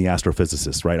playmate and the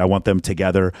astrophysicist. Right? I want them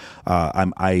together.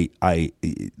 I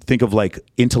think of like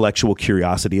intellectual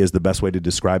curiosity as the best way to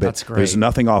describe it. That's great. There's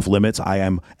nothing off limits. I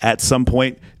am at some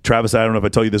point, Travis, I don't know if I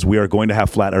told you this, we are going to have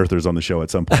flat earthers on the show at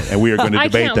some point, and we are going to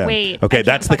debate them. Wait. Okay,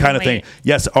 that's the kind of thing.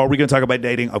 Yes, are we going to talk about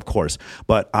dating? Of course.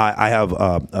 But I have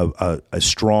a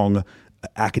strong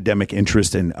academic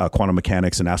interest in quantum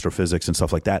mechanics and astrophysics and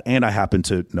stuff like that, and I happen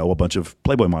to know a bunch of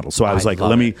Playboy models. So I was like,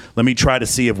 let me try to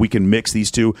see if we can mix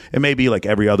these two. It may be like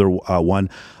every other one,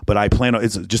 but I plan on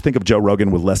just think of Joe Rogan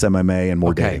with less MMA and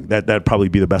more dating. That'd probably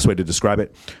be the best way to describe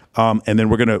it. And then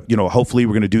we're gonna, hopefully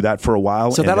we're gonna do that for a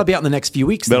while. So that'll be out in the next few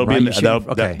weeks. That'll be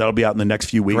that'll be out in the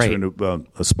next few weeks. We're gonna do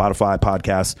a Spotify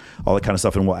podcast, all that kind of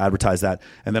stuff, and we'll advertise that.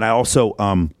 And then I also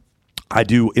I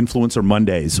do Influencer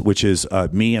Mondays, which is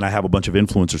me and I have a bunch of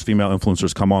influencers, female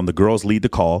influencers come on. The girls lead the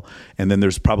call, and then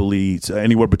there's probably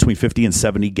anywhere between 50 and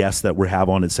 70 guests that we have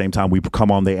on at the same time. We come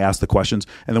on, they ask the questions,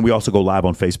 and then we also go live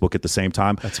on Facebook at the same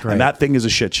time. That's great. And that thing is a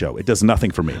shit show. It does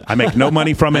nothing for me. I make no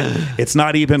money from it. It's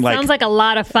not even like... Sounds like a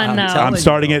lot of fun, though. I'm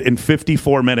starting it in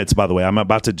 54 minutes, by the way. I'm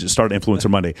about to start Influencer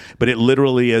Monday. But it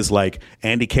literally is like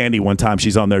Andy Candy one time,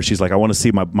 she's on there, she's like, I want to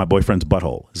see my boyfriend's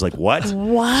butthole. He's like, what?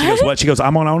 What? She goes, what? She goes,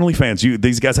 I'm on OnlyFans.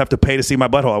 These guys have to pay to see my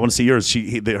butthole. I want to see yours.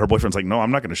 Her boyfriend's like, no, I'm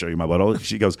not going to show you my butthole.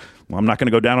 She goes, well, I'm not going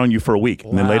to go down on you for a week.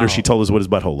 And then later she told us what his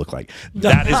butthole looked like.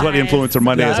 That is what Influencer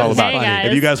Monday is all about.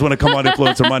 If you guys want to come on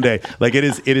Influencer Monday, like it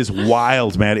is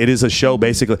wild, man. It is a show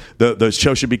basically. The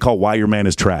show should be called Why Your Man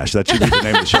Is Trash. That should be the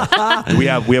name of the show. We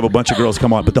have a bunch of girls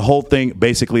come on, but the whole thing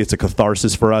basically it's a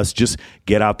catharsis for us. Just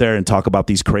get out there and talk about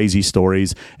these crazy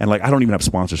stories. And like I don't even have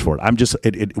sponsors for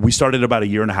it. We started about a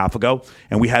year and a half ago,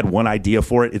 and we had one idea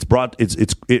for it.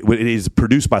 It is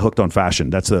produced by Hooked on Fashion.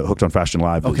 That's the Hooked on Fashion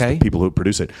Live. Okay. The people who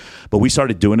produce it. But we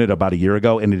started doing it about a year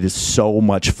ago, and it is so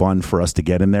much fun for us to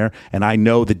get in there. And I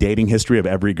know the dating history of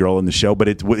every girl in the show, but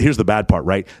here's the bad part,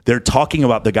 right? They're talking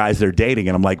about the guys they're dating,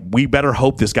 and I'm like, we better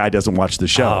hope this guy doesn't watch the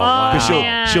show.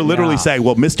 Because she'll literally say,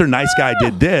 well, Mr. Nice Guy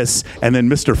did this, and then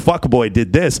Mr. Fuckboy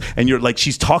did this. And you're like,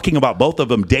 she's talking about both of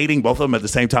them, dating both of them at the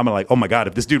same time. I'm like, oh my God,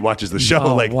 if this dude watches the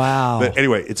show. But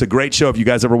anyway, it's a great show. If you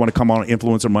guys ever want to come on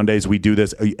Influencer Mondays, we do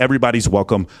this. Everybody's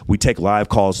welcome. We take live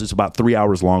calls. It's about 3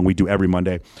 hours long. We do every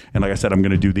Monday. And like I said, I'm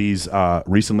going to do these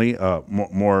recently,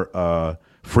 more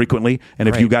frequently. And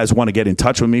if you guys want to get in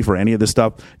touch with me for any of this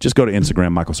stuff, just go to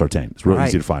Instagram, Michael Sartain. It's really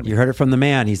easy to find me. You heard it from the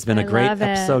man. He's been a great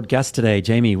episode guest today.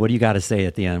 Jamie, what do you got to say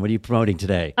at the end? What are you promoting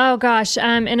today? Oh, gosh.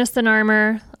 Innocent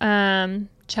Armor.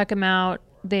 Check them out.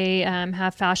 They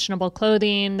have fashionable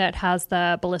clothing that has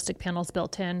the ballistic panels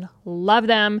built in. Love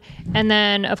them. And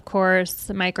then, of course,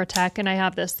 Microtech. And I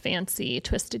have this fancy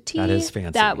twisted tee. That is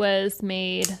fancy. That was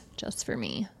made just for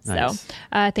me. Nice.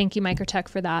 So thank you, Microtech,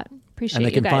 for that. Appreciate you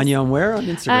guys. And they can find you on where? On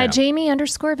Instagram?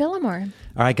 Jamie_Villamore.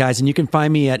 All right, guys. And you can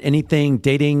find me at Anything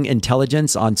Dating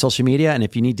Intelligence on social media. And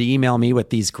if you need to email me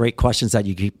with these great questions that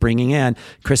you keep bringing in,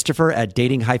 Christopher at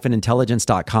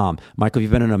dating-intelligence.com. Michael, you've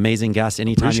been an amazing guest.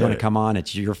 Anytime you want to come on,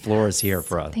 your floor is here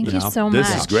for us. Thank you so much.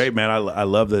 This is great, man. I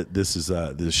love that this is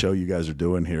the show you guys are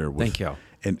doing here. Thank you.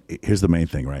 and here's the main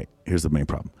thing, right? Here's the main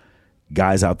problem.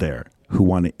 Guys out there who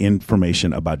want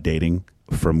information about dating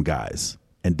from guys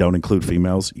and don't include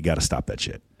females, you got to stop that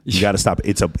shit. You got to stop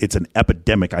it. It's an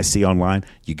epidemic I see online.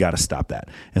 You got to stop that.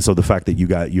 And so the fact that you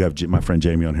have my friend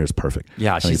Jamie on here is perfect.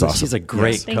 Yeah, she's a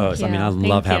great host. I mean, I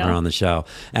love having her on the show.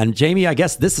 And Jamie, I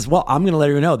guess this is, well, I'm going to let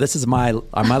her know this is my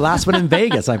last one in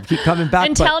Vegas. I keep coming back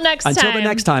until the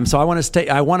next time. So I want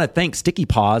to thank Sticky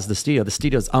Paws, the studio. The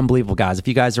studio is unbelievable, guys. If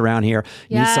you guys are around here,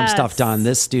 need some stuff done,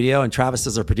 this studio, and Travis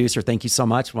is our producer. Thank you so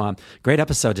much. Great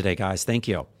episode today, guys. Thank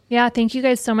you. Yeah, thank you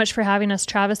guys so much for having us.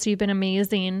 Travis, you've been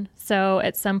amazing. So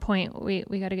at some point, we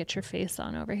got to get your face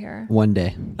on over here. One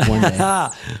day.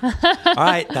 All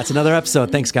right, that's another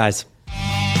episode. Thanks, guys.